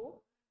an echo,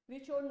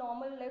 which showed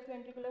normal left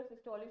ventricular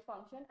systolic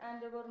function,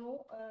 and there were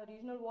no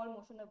regional wall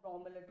motion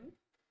abnormality.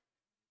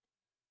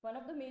 One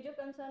of the major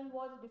concerns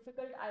was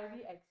difficult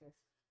IV access.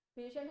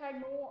 Patient had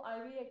no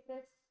IV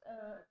access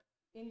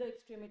in the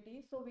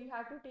extremity, so we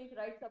had to take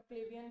right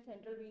subclavian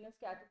central venous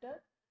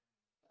catheter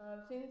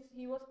since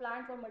he was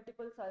planned for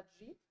multiple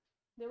surgeries.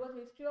 There was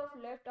history of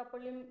left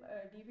upper limb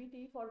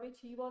DVT, for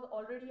which he was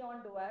already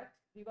on DOACs,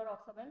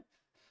 rivaroxaban,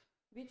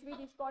 which we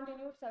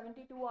discontinued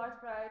 72 hours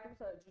prior to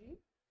surgery,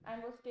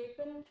 and was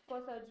taken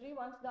for surgery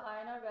once the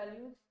INR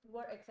values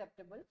were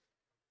acceptable.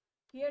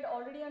 He had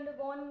already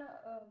undergone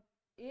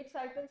 8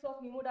 cycles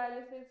of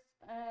hemodialysis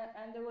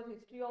and there was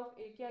history of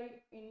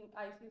AKI in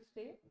ICU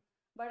stay.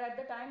 But at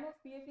the time of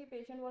PSC,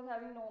 patient was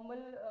having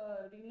normal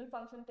renal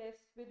function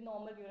tests with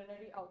normal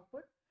urinary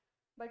output.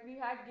 But we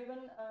had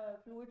given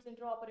fluids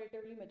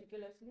intraoperatively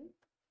meticulously.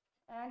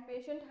 And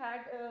patient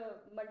had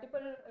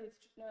multiple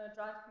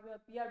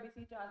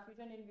PRBC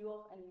transfusion in view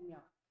of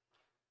anemia.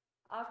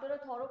 After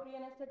a thorough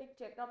pre-anesthetic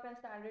checkup and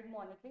standard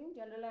monitoring,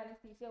 general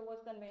anesthesia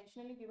was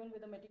conventionally given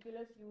with a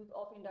meticulous use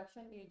of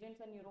induction agents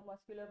and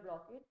neuromuscular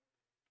blockade.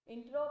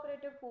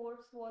 Intraoperative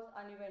course was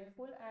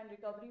uneventful and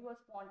recovery was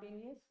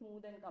spontaneous,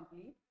 smooth and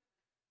complete.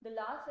 The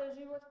last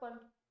surgery was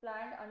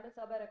planned under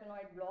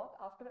subarachnoid block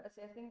after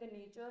assessing the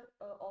nature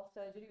of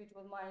surgery, which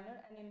was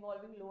minor and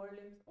involving lower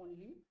limbs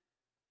only.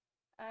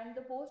 And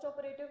the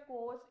post-operative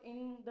course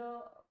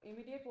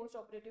immediate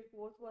post-operative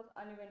course was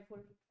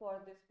uneventful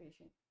for this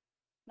patient.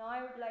 Now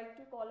I would like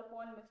to call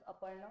upon Ms.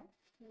 Aparna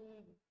to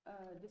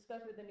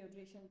discuss with the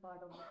nutrition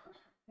part of this.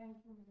 Thank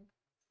you.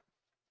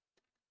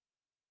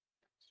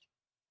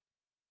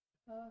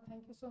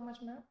 Thank you so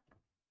much, ma'am.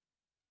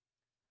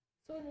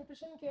 So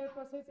nutrition care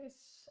process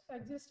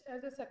exists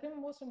as a second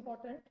most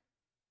important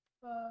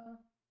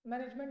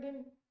management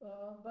in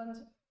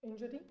burns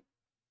injury.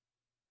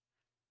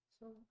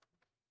 So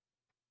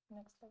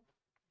next slide.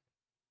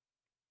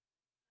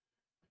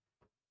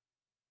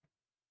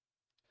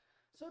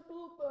 So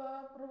to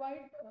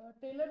provide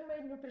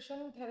tailor-made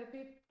nutrition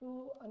therapy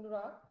to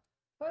Anurag,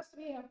 first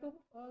we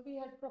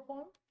had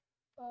performed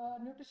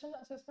nutrition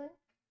assessment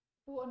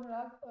to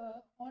Anurag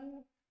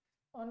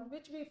on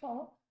which we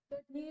found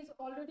that he is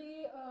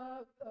already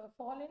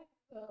fall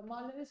in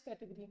malnourished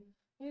category.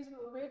 His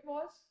weight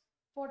was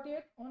 48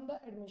 on the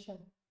admission.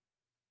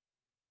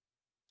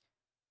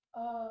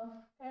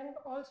 And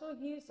also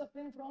he is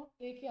suffering from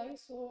AKI,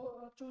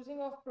 so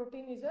choosing of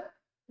protein is a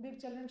big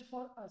challenge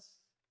for us.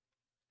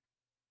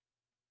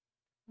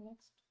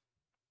 Next.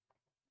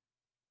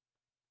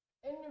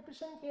 In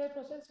nutrition care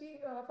process,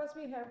 first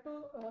we have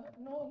to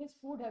know his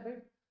food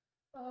habit,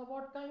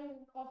 what kind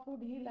of food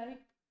he like.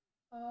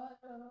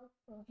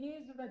 He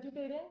is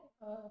vegetarian,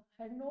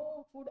 had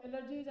no food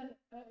allergies and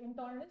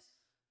intolerance.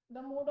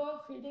 The mode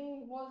of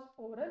feeding was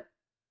oral.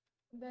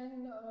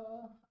 Then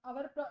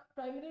our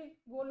primary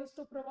goal is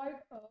to provide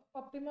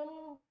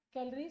optimum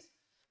calories,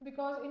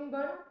 because in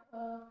burn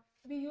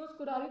we use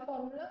Curari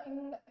formula,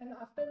 and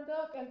after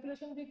the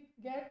calculation we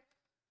get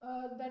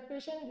that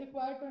patient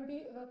required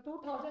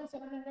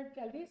 2,700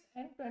 calories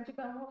and 20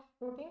 grams of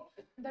protein.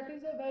 That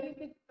is a very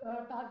big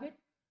target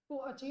to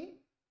achieve.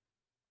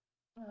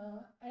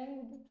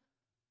 And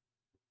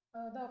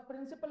the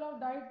principle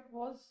of diet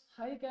was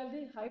high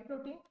calorie, high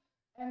protein,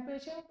 and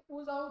patient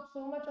oozes out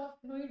so much of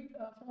fluid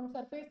from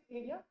surface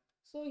area,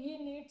 so he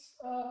needs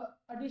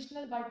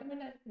additional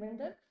vitamin and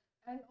mineral,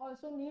 and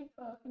also need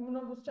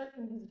immunobooster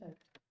in his diet.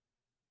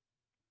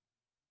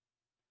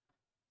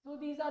 So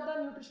these are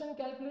the nutrition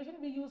calculation.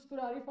 We use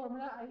Curari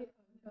formula. I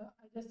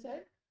just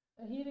said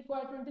he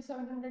required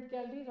 2,700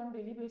 calories on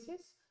daily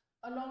basis,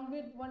 along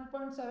with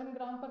 1.7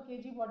 gram per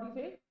kg body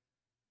weight,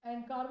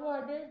 and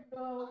carbohydrate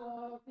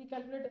we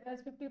calculate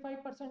as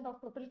 55%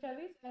 of total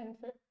calories, and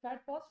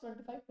fat was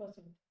 25%.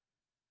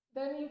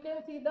 Then you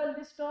can see the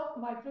list of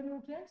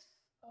micronutrients.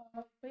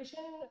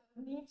 Patient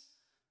needs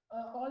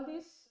all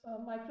these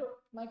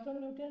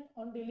micronutrients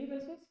on daily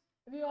basis.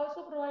 We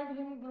also provide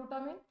him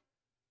glutamine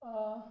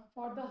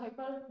for the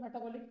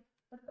hypermetabolic,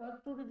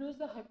 to reduce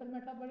the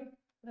hypermetabolic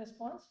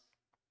response.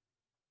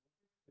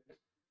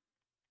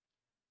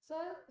 So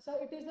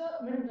it is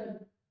a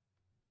mineral.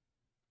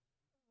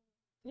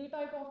 3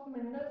 types of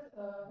minerals: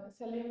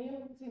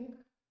 selenium, zinc,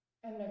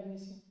 and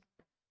magnesium.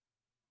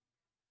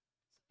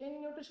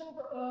 In nutrition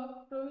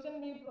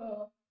provision, we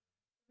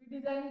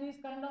design this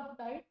kind of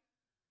diet.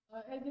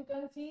 As you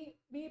can see,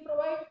 we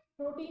provide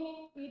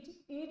protein in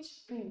each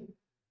meal.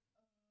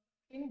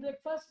 In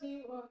breakfast,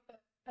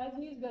 as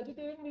he is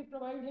vegetarian, we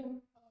provide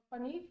him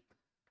paneer,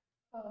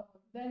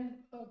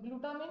 then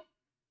glutamine.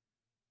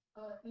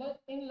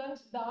 In lunch,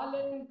 dal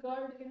and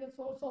curd is a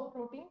source of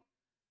protein.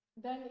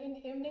 Then in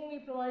evening, we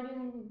provide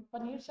him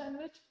paneer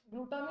sandwich,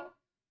 glutamine.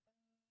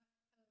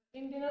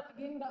 In dinner,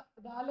 again,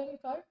 dal and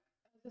curd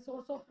as a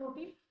source of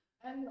protein.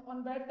 And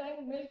on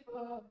bedtime, milk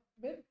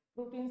with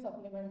protein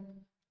supplement.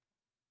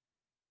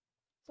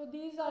 So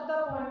these are the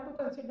points to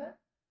consider.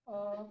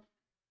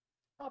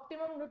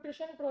 Optimum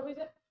nutrition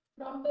provision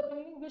from the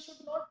beginning. We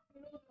should not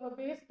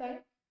waste time,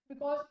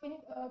 because in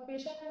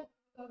patient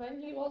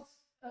when he was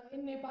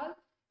in Nepal,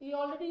 he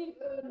already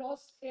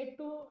lost 8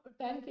 to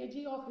 10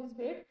 kg of his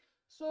weight.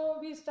 So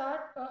we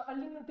start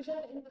early nutrition.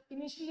 In the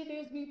initially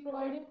days, we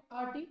provide him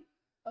RT,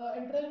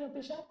 enteral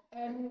nutrition,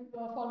 and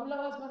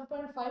formula was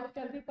 1.5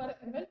 calorie per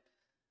ml.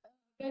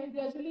 Then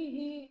gradually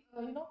he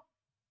turned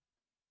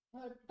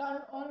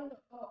on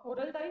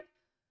oral diet.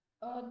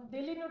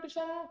 Daily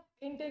nutrition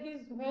intake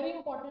is very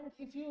important.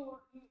 If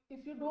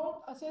you don't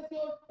assess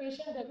your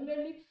patient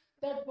regularly,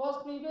 that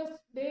was previous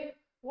day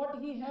what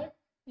he had,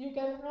 you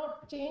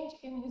cannot change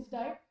in his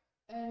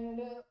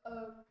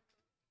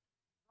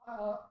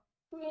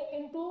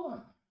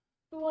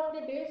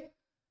 200 days,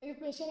 if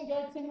patient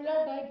gets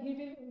similar diet, he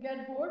will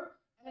get bored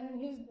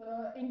and his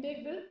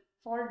intake will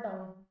fall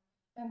down,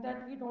 and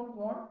that we don't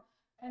want.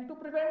 And to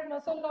prevent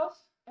muscle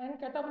loss and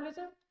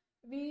catabolism,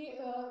 we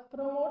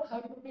promote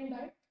high protein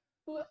diet.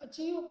 To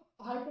achieve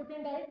high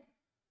protein diet,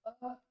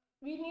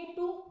 we need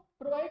to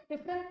provide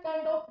different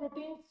kind of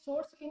protein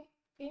source in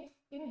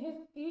his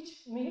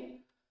each meal.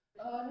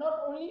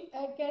 Not only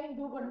egg can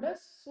do wonders,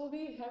 so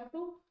we have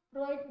to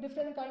provide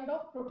different kind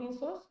of protein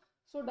source,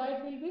 so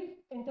diet will be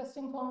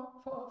interesting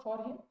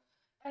for him.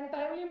 And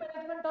timely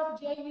management of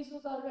GI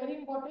issues are very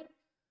important.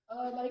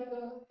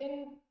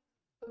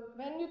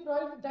 When we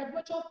provide that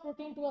much of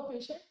protein to a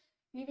patient,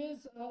 he will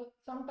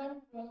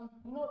sometimes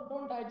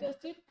don't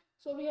digest it,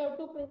 so we have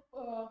to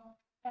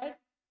add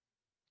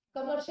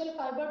commercial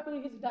fiber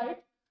to his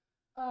diet,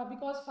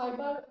 because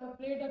fiber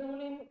played a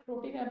role in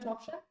protein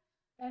absorption.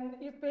 And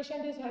if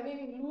patient is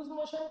having loose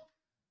motion,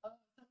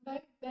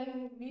 sometimes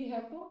then we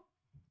have to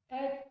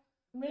add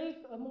milk,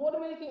 more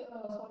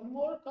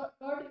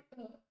curd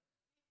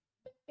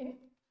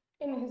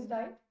in his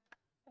diet.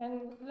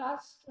 And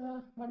last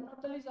but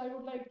not the least, I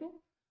would like to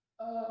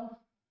uh,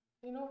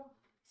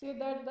 say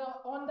that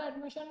on the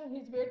admission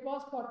his weight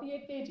was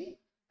 48 kg,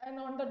 and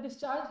on the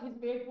discharge his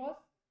weight was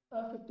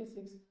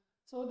 56.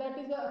 So that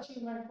is an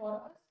achievement for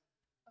us.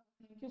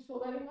 Thank you so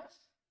very much.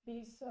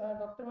 Please,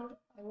 Dr. Manju,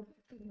 I would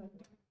like to invite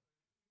you.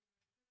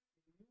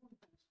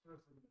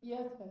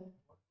 Yes, sir.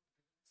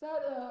 Sir,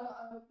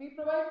 we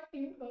provide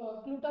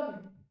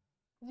glutamine,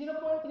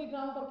 0.3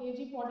 gram per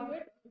kg body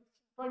weight,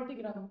 20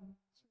 gram.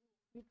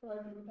 We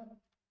provide glutamine.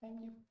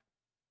 Thank you.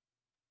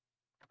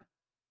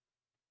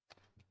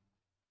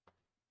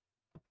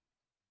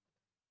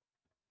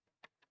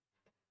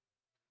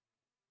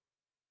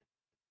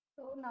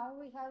 So now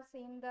we have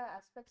seen the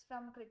aspects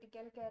from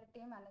critical care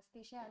team,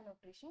 anesthesia and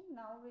nutrition.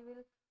 Now we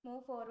will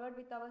move forward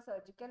with our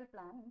surgical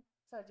planning.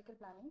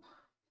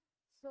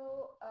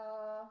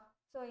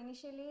 So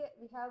initially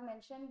we have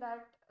mentioned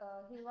that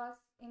he was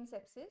in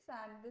sepsis,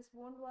 and this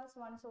wound was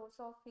one source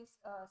of his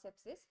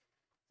sepsis.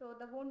 So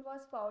the wound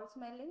was foul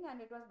smelling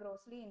and it was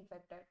grossly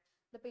infected.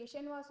 The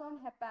patient was on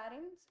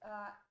heparins,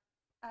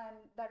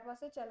 and that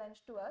was a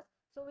challenge to us.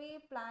 So we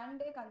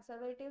planned a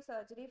conservative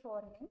surgery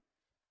for him.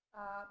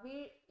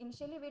 We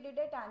did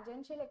a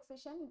tangential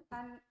excision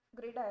and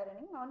grid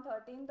ironing on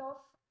 13th of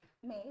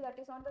May, that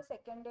is on the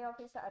second day of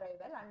his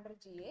arrival under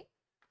GA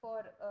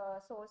for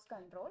source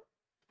control.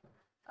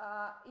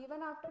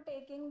 Even after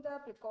taking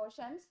the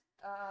precautions,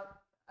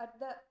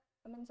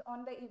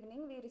 on the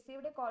evening, we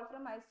received a call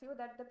from ICU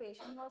that the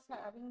patient was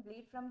having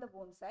bleed from the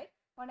wound side.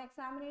 On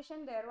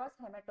examination, there was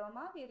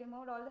hematoma. We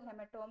removed all the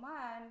hematoma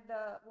and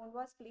the wound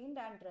was cleaned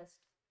and dressed.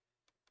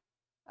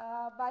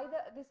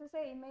 This is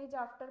an image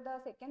after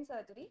the second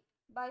surgery.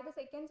 By the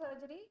second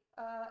surgery,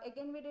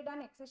 again we did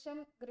an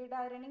excision grid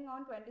ironing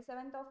on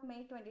 27th of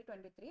May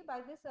 2023.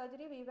 By this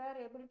surgery, we were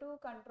able to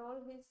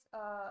control his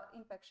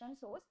infection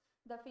source.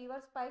 The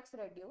fever spikes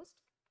reduced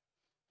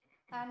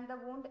and the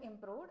wound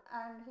improved,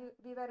 and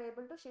we were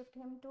able to shift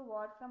him to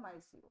ward from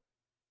ICU.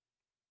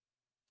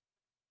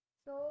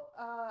 So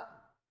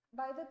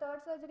by the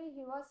third surgery,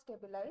 he was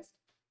stabilized.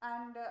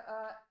 And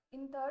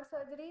from third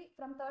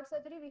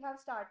surgery, we have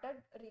started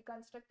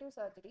reconstructive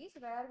surgeries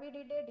where we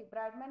did a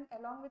debridement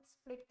along with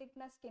split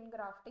thickness skin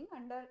grafting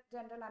under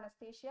general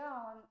anesthesia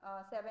on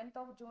 7th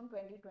of June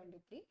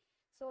 2023.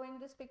 So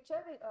in this picture,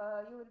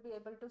 you will be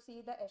able to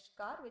see the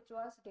eschar which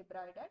was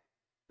debrided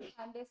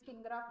and a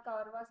skin graft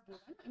cover was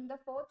given. In the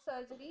fourth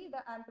surgery,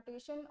 the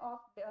amputation of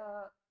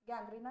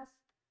gangrenous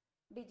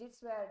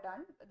digits were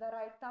done. The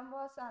right thumb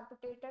was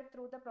amputated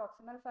through the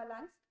proximal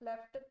phalanx,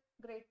 left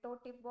great toe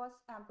tip was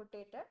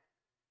amputated,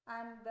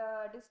 and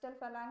the distal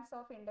phalanx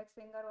of index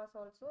finger was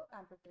also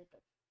amputated.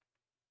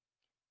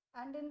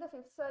 And in the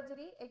fifth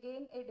surgery,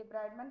 again a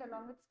debridement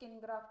along with skin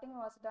grafting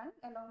was done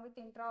along with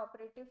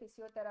intraoperative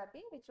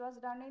physiotherapy, which was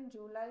done in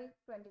July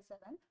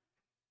 27th.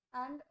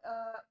 And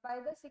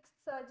by the sixth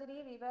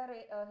surgery,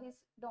 his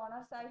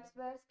donor sites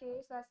were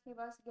scarce as he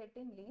was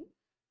getting lean.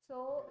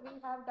 So we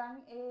have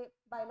done a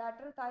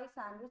bilateral thigh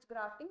sandwich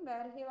grafting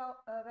where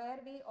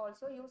we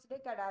also used a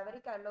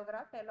cadaveric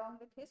allograft along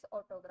with his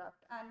autograft,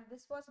 and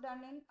this was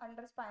done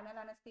under spinal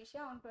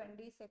anesthesia on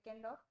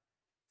 22nd of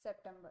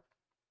September.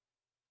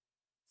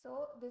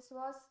 So this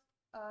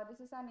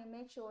is an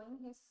image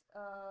showing his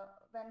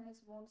when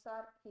his wounds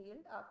are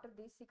healed after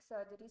these 6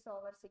 surgeries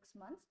over 6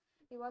 months.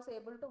 He was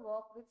able to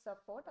walk with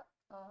support,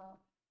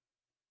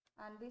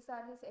 and these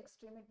are his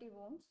extremity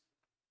wounds.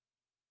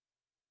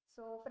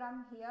 So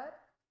from here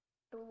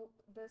to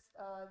this,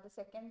 the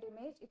second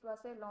image, it was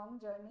a long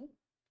journey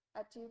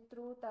achieved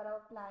through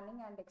thorough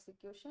planning and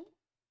execution.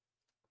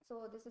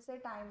 So this is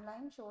a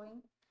timeline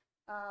showing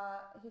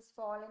his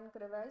fall in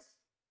crevasse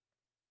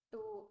to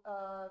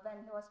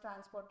when he was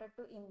transported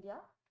to India,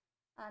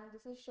 and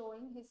this is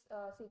showing his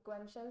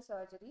sequential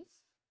surgeries.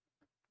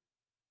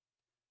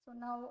 So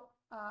now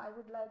I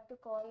would like to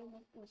call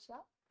Ms. Isha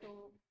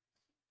to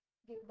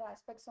give the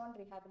aspects on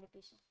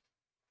rehabilitation.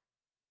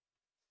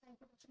 Thank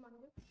you, Dr.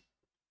 Manju.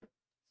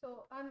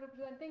 So I'm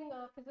representing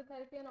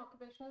physiotherapy and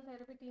occupational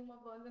therapy team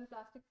of burns and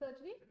plastic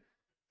surgery.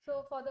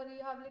 So for the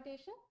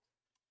rehabilitation,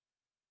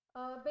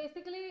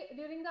 basically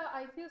during the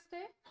ICU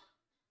stay,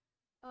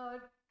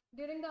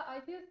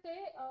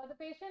 the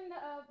patient,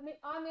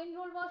 our main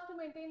role was to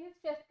maintain his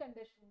chest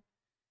condition.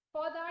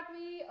 For that,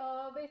 we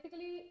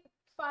basically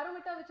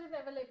spirometer which is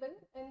available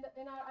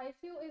in our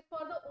ICU is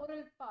for the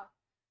oral part.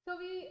 So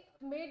we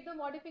made the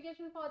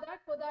modification for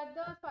that, so that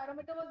the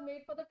spirometer was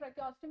made for the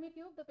tracheostomy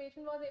tube. The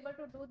patient was able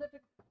to do the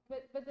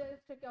with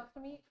his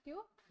tracheostomy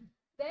tube.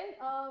 Then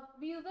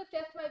we use a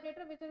chest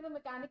vibrator, which is a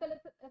mechanical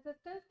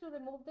assistance to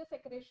remove the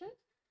secretions.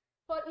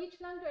 For each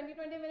lung,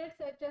 20-20 minutes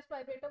chest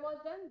vibrator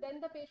was done.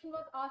 Then the patient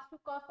was asked to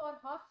cough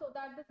or huff so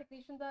that the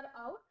secretions are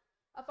out.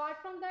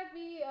 Apart from that,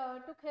 we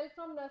took help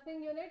from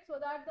nursing unit so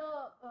that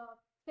the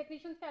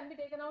secretions can be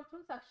taken out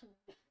through suction.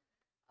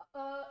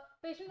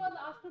 Patient was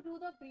asked to do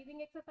the breathing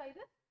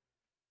exercises.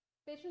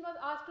 Patient was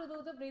asked to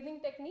do the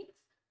breathing techniques.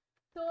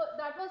 So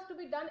that was to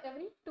be done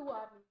every 2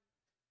 hours.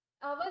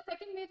 Our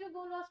second major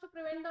goal was to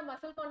prevent the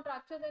muscle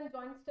contractures and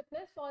joint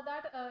stiffness. For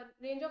that,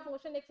 range of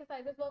motion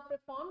exercises were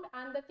performed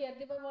and the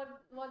caregiver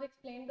was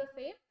explained the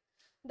same.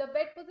 The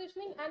bed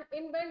positioning and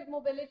in-bed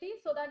mobility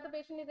so that the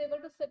patient is able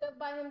to sit up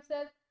by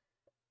himself,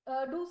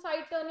 do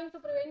side turning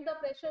to prevent the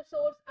pressure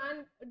source,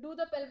 and do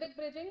the pelvic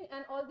bridging,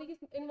 and all these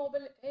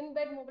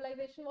in-bed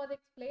mobilization was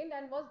explained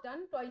and was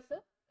done twice a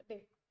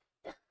day.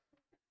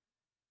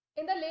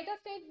 In the later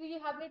stage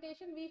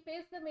rehabilitation, we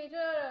faced the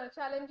major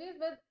challenges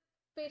with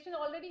patient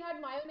already had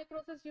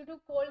myonecrosis due to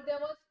cold,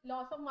 there was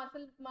loss of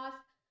muscle mass,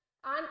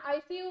 and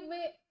ICU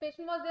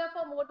patient was there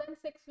for more than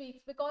 6 weeks.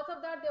 Because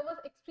of that, there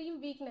was extreme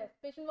weakness.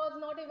 Patient was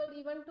not able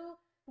even to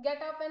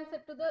get up and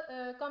sit to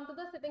the come to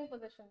the sitting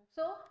position.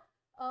 So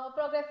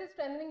progressive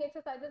strengthening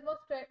exercises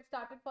was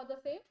started for the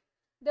same.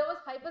 There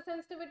was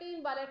hypersensitivity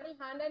in bilateral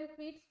hand and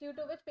feet, due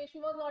to which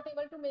patient was not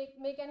able to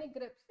make any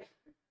grips.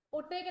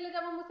 उठने के लिए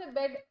जब हम उसे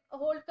bed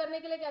hold करने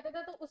के लिए कहते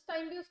थे तो उस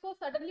टाइम भी उसको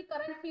सडनली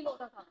करंट फील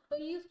होता था, तो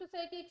ही यूज्ड टू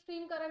से कि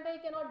एक्सट्रीम करंट है, he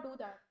can not do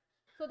that.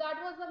 So that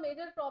was the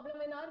major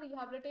problem in our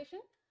rehabilitation.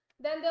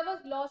 Then there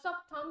was loss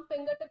of thumb,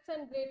 fingertips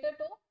and greater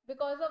toe,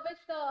 because of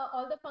which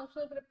all the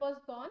functional grip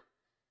was gone.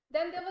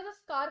 Then there was a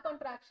scar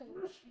contraction.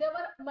 There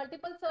were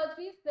multiple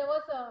surgeries. There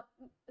was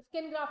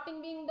skin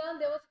grafting being done.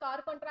 There was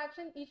scar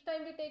contraction. Each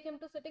time we take him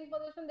to sitting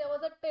position, there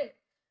was a tilt.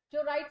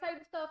 जो right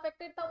side का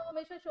affected था वो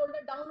हमेशा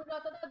shoulder down हो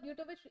जाता था, due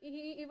to which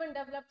he even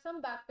developed some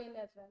back pain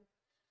as well.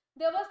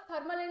 There was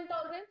thermal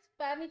intolerance.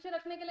 पैर नीचे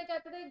रखने के लिए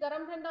कहते थे,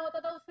 गर्म ठंडा होता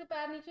था, उससे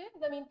पैर नीचे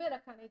जमीन पे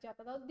रखा नहीं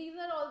जाता था. These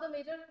are all the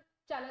major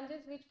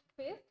challenges which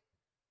faced.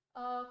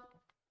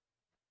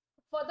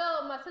 For the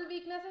muscle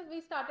weaknesses, we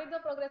started the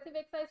progressive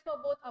exercise for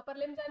both upper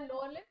limbs and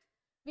lower limbs.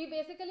 We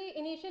basically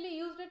initially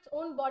used its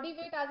own body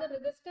weight as a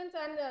resistance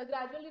and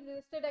gradually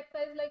resisted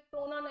exercise like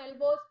prone on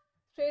elbows,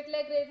 straight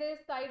leg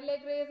raises, side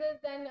leg raises,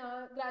 then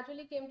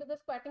gradually came to the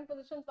squatting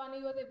positions when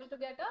he was able to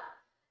get up.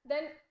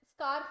 Then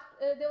scars,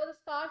 there was a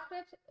scar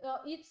stretch.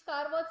 Each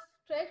scar was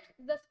stretched.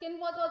 The skin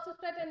was also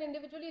stretched, and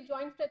individually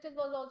joint stretches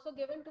was also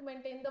given to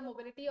maintain the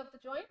mobility of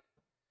the joint.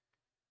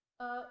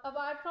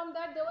 Apart from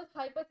that, there was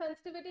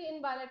hypersensitivity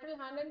in bilateral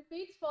hand and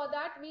feet. For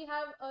that, we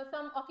have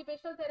some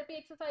occupational therapy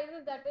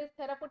exercises, that is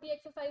therapeutic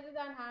exercises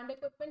and hand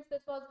equipments.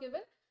 This was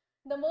given.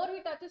 The more he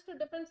touches to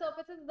different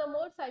surfaces, the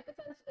more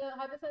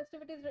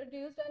hypersensitivity is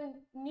reduced and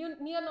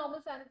near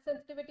normal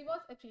sensitivity was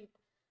achieved.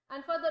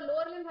 And for the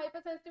lower limb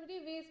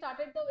hypersensitivity, we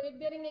started the weight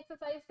bearing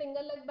exercise,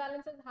 single leg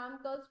balances, ham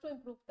curls to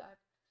improve that.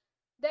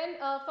 Then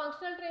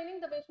functional training,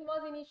 the patient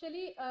was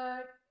initially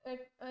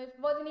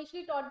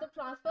taught the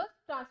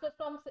transfers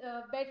from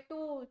bed to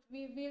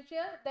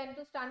wheelchair, then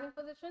to standing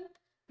position,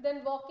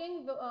 then walking,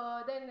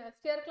 then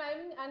stair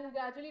climbing, and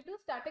gradually to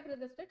static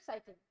resisted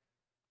cycling.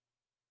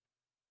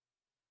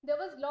 There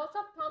was loss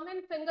of thumb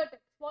and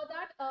fingertips. For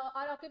that,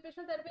 our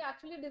occupational therapy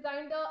actually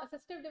designed the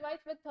assistive device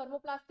with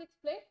thermoplastic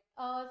splint.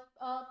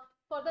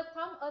 For the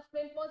thumb, a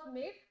splint was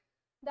made.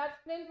 That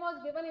splint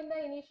was given in the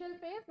initial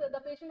phase.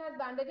 The patient has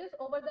bandages.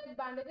 Over the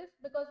bandages,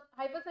 because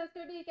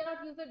hypersensitivity, he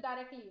cannot use it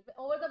directly.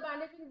 Over the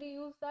bandages, we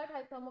use that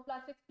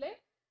thermoplastic splint.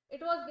 It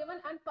was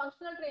given, and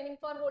functional training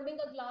for holding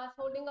a glass,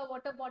 holding a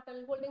water bottle,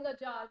 holding a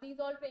jar. These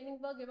all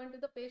trainings were given to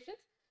the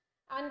patients.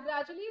 And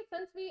gradually,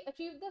 since we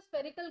achieved the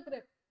spherical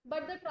grip,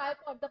 but the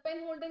tripod, the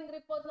pen holding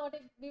grip was not,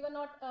 we were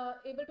not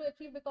able to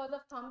achieve because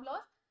of thumb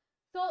loss.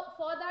 So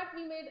for that,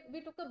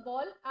 we took a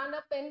ball and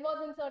a pen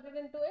was inserted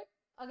into it.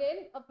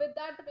 Again, with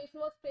that, the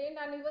patient was trained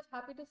and he was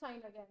happy to sign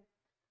again.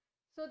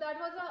 So that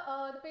was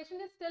the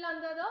patient is still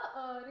under the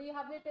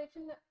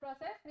rehabilitation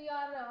process. We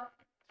are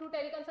through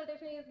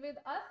teleconsultation, is with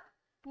us.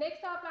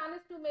 Next, our plan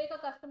is to make a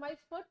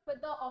customized foot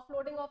with the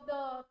offloading of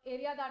the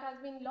area that has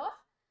been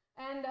lost,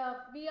 and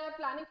we are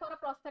planning for a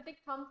prosthetic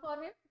thumb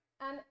for him,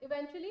 and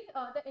eventually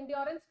the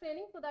endurance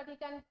training so that he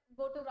can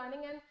go to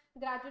running and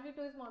gradually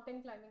to his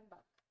mountain climbing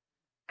back.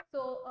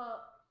 So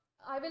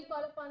I will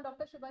call upon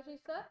Dr.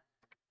 Shubhashish sir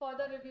for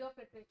the review of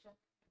literature.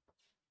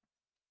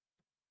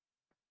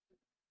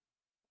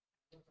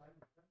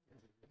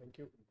 Thank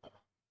you.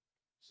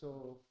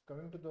 So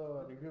coming to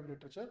the review of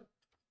literature,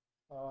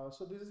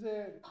 So this is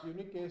a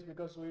unique case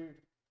because we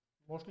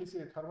mostly see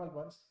thermal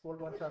burns. Cold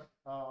burns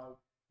are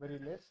very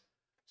less.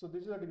 So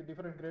this is a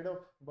different grade of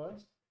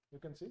burns, you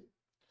can see.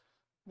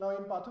 Now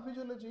in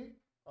pathophysiology,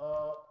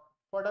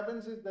 what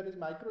happens is there is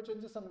micro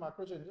changes and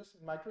macro changes.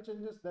 In micro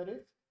changes, there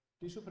is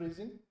tissue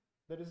freezing,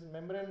 there is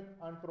membrane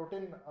and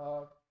protein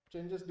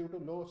changes due to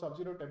low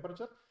sub-zero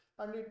temperature,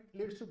 and it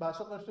leads to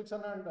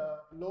vasoconstriction, and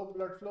low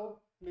blood flow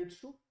leads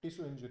to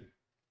tissue injury.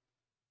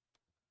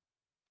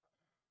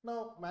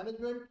 Now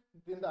management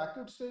in the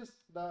acute stage,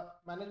 the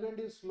management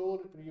is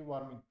slow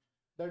rewarming.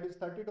 That is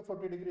 30 to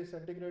 40 degrees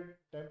centigrade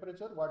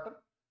temperature water,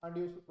 and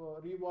you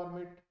rewarm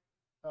it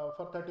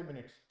for 30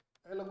 minutes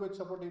along with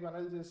supportive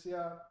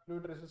analgesia,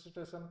 fluid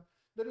resuscitation.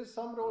 There is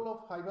some role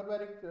of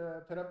hyperbaric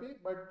therapy,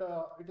 but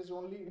it is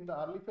only in the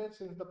early phase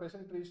since the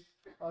patient reached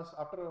us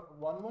after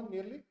 1 month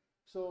nearly.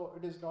 So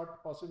it is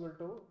not possible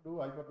to do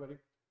hyperbaric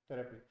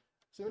therapy.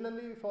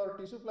 Similarly, for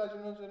tissue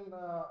plasminogen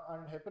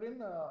and heparin,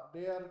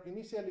 they are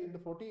initially in the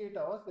 48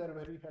 hours, they are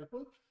very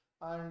helpful.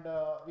 And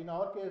in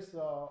our case,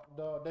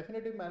 the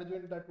definitive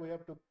management that we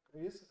have to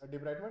is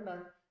debridement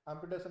and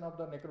amputation of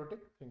the necrotic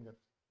finger.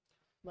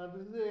 Now,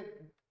 this is a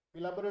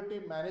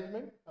elaborative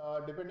management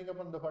depending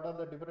upon what are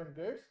the different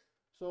grades.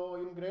 So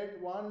in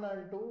grade 1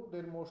 and 2, they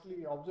are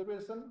mostly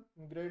observation.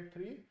 In grade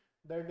 3,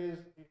 that is,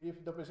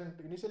 if the patient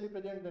initially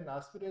present, then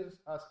aspirin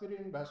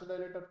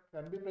vasodilator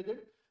can be present.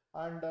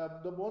 And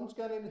the bone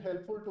scan is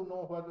helpful to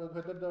know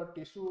whether the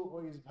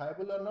tissue is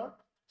viable or not.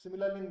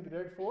 Similarly, in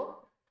grade 4,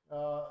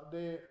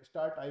 they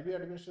start IV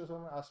administration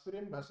of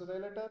aspirin,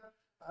 vasodilator,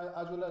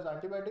 as well as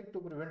antibiotic to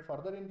prevent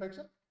further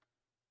infection.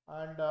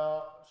 And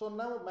so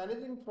now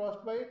managing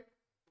frostbite,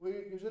 we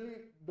usually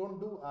don't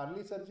do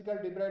early surgical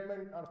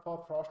debridement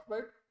for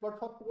frostbite, but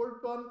for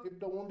cold burn, if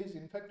the wound is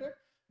infected,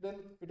 then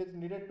it is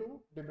needed to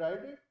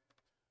debride it.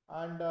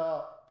 And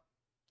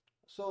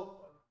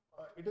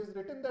it is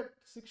written that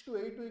 6 to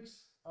 8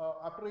 weeks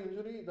after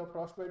injury, the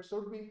frostbite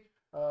should be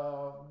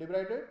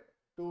debrided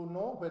to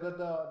know whether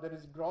there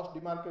is gross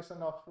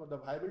demarcation of the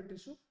viable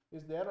tissue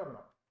is there or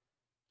not.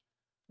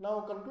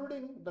 Now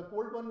concluding, the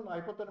cold burn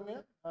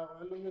hypothermia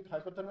along with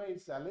hypothermia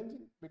is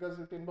challenging because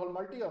it involves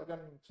multi-organ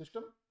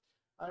system,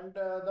 and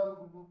the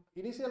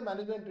initial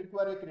management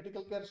require a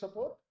critical care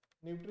support,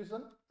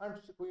 nutrition, and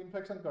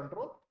infection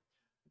control.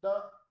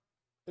 The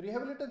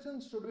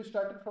rehabilitation should be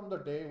started from the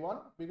day 1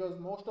 because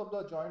most of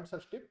the joints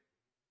are stiff,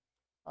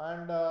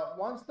 and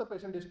once the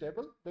patient is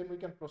stable, then we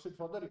can proceed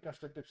for the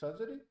reconstructive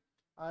surgery,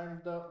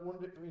 and the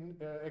wound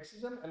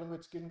excision along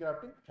with skin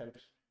grafting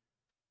helps.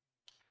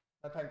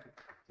 Thank you.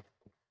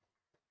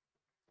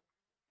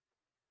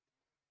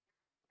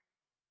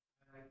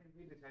 I think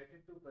we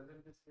decided to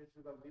present this case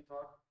because we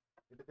thought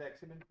it is an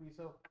excellent piece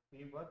of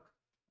teamwork,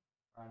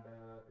 and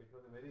it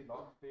was a very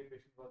long stay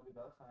patient was with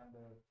us, and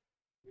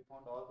we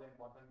found all the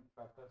important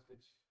factors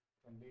which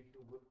can lead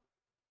to good,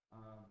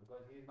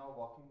 because he is now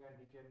walking and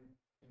he can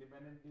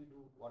independently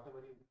do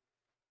whatever he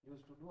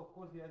used to do. Of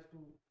course, he has to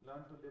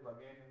learn to live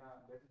again in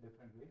a very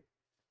different way,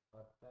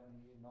 but then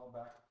he is now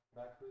back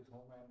to his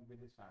home and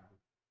with his family.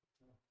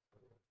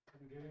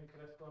 I'm giving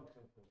press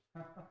conference.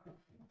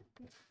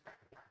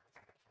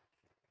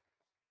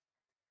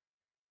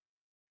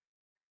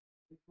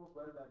 He spoke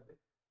well that day,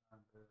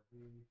 and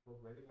he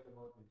spoke very well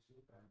about the issue,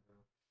 and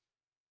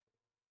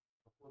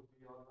of course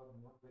we all were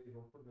not very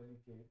hopeful when he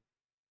came,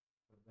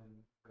 but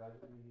then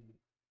gradually he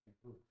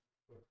improved.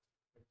 Good.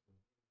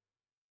 Excellent.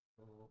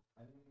 So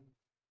any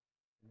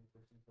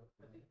questions?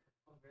 I think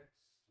congrats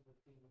to the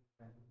team.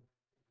 Thank you.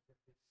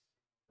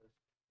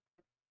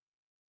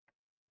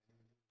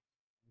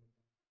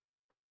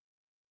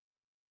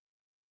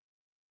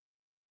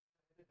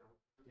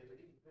 Yeah,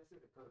 very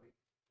impressive recovery.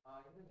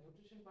 In the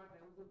nutrition part,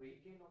 there was a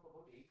weight gain of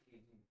about 8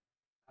 kg.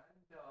 And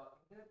in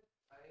that,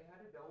 I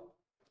had a doubt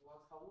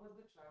was how was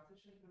the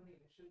transition from the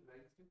initial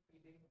rice tube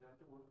feeding done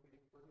to wound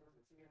feeding, because he was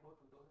receiving about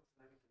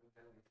 2,697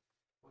 calories.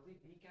 Was he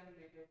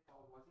decannulated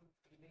or was he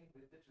feeding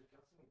with the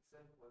tracheostomy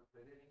itself? Was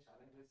there any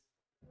challenges?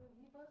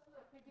 He was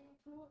feeding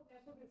through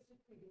nasogastric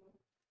feeding.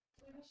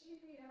 So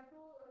initially we have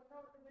to,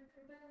 it's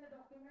written in the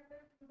document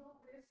that you don't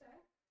waste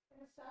time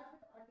and start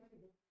with RT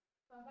feeding.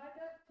 By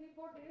the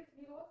 3-4 days,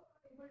 he was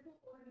able to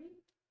orally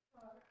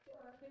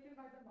take it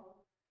by the mouth.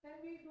 Then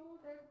we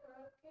do that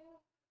in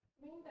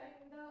meantime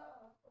in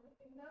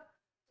the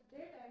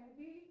daytime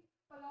we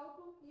allow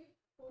to eat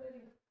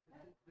orally.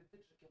 With the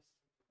tracheostomy.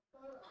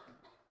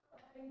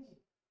 NG.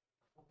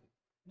 Okay.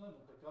 No,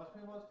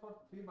 tracheostomy was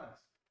for 3 months.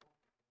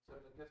 So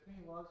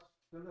tracheostomy was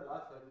till the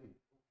last surgery,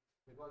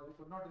 because we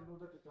could not remove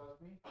the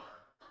tracheostomy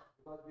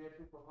because we had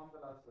to perform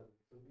the last surgery.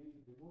 So we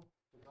removed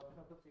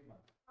tracheostomy after 3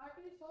 months. RT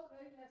is for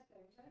very less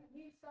time. And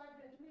we start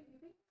gradually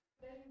eating,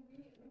 then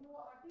we remove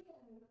RT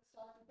and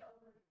start with the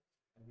oral.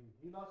 And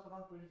he lost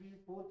around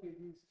 24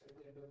 kgs at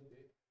the end of the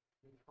day.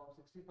 From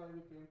 65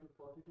 we came to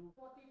 42.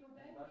 42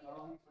 then and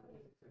now he's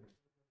 56.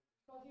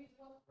 Because he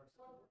was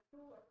for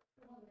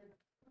 200.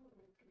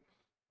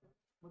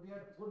 But he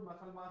had good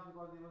muscle mass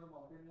because he was a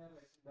mountaineer.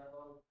 Like that,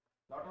 all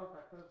lot of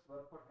factors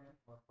work for him.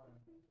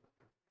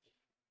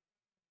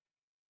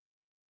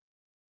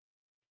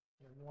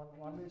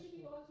 One is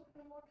we also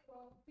promote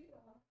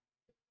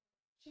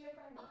share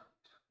kind of,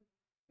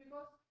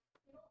 because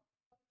you know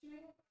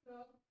chewing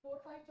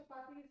 4-5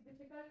 chapati is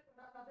difficult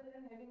rather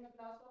than having a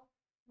glass of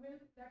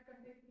milk that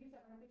contains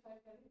 375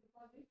 calories,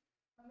 because it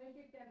milk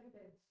it calorie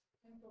dense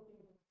in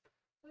protein.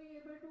 So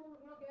you're able to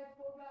get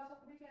 4 glasses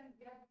of milk and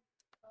get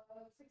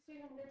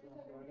 1600 to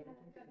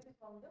 1700 calories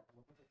from the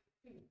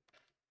feed.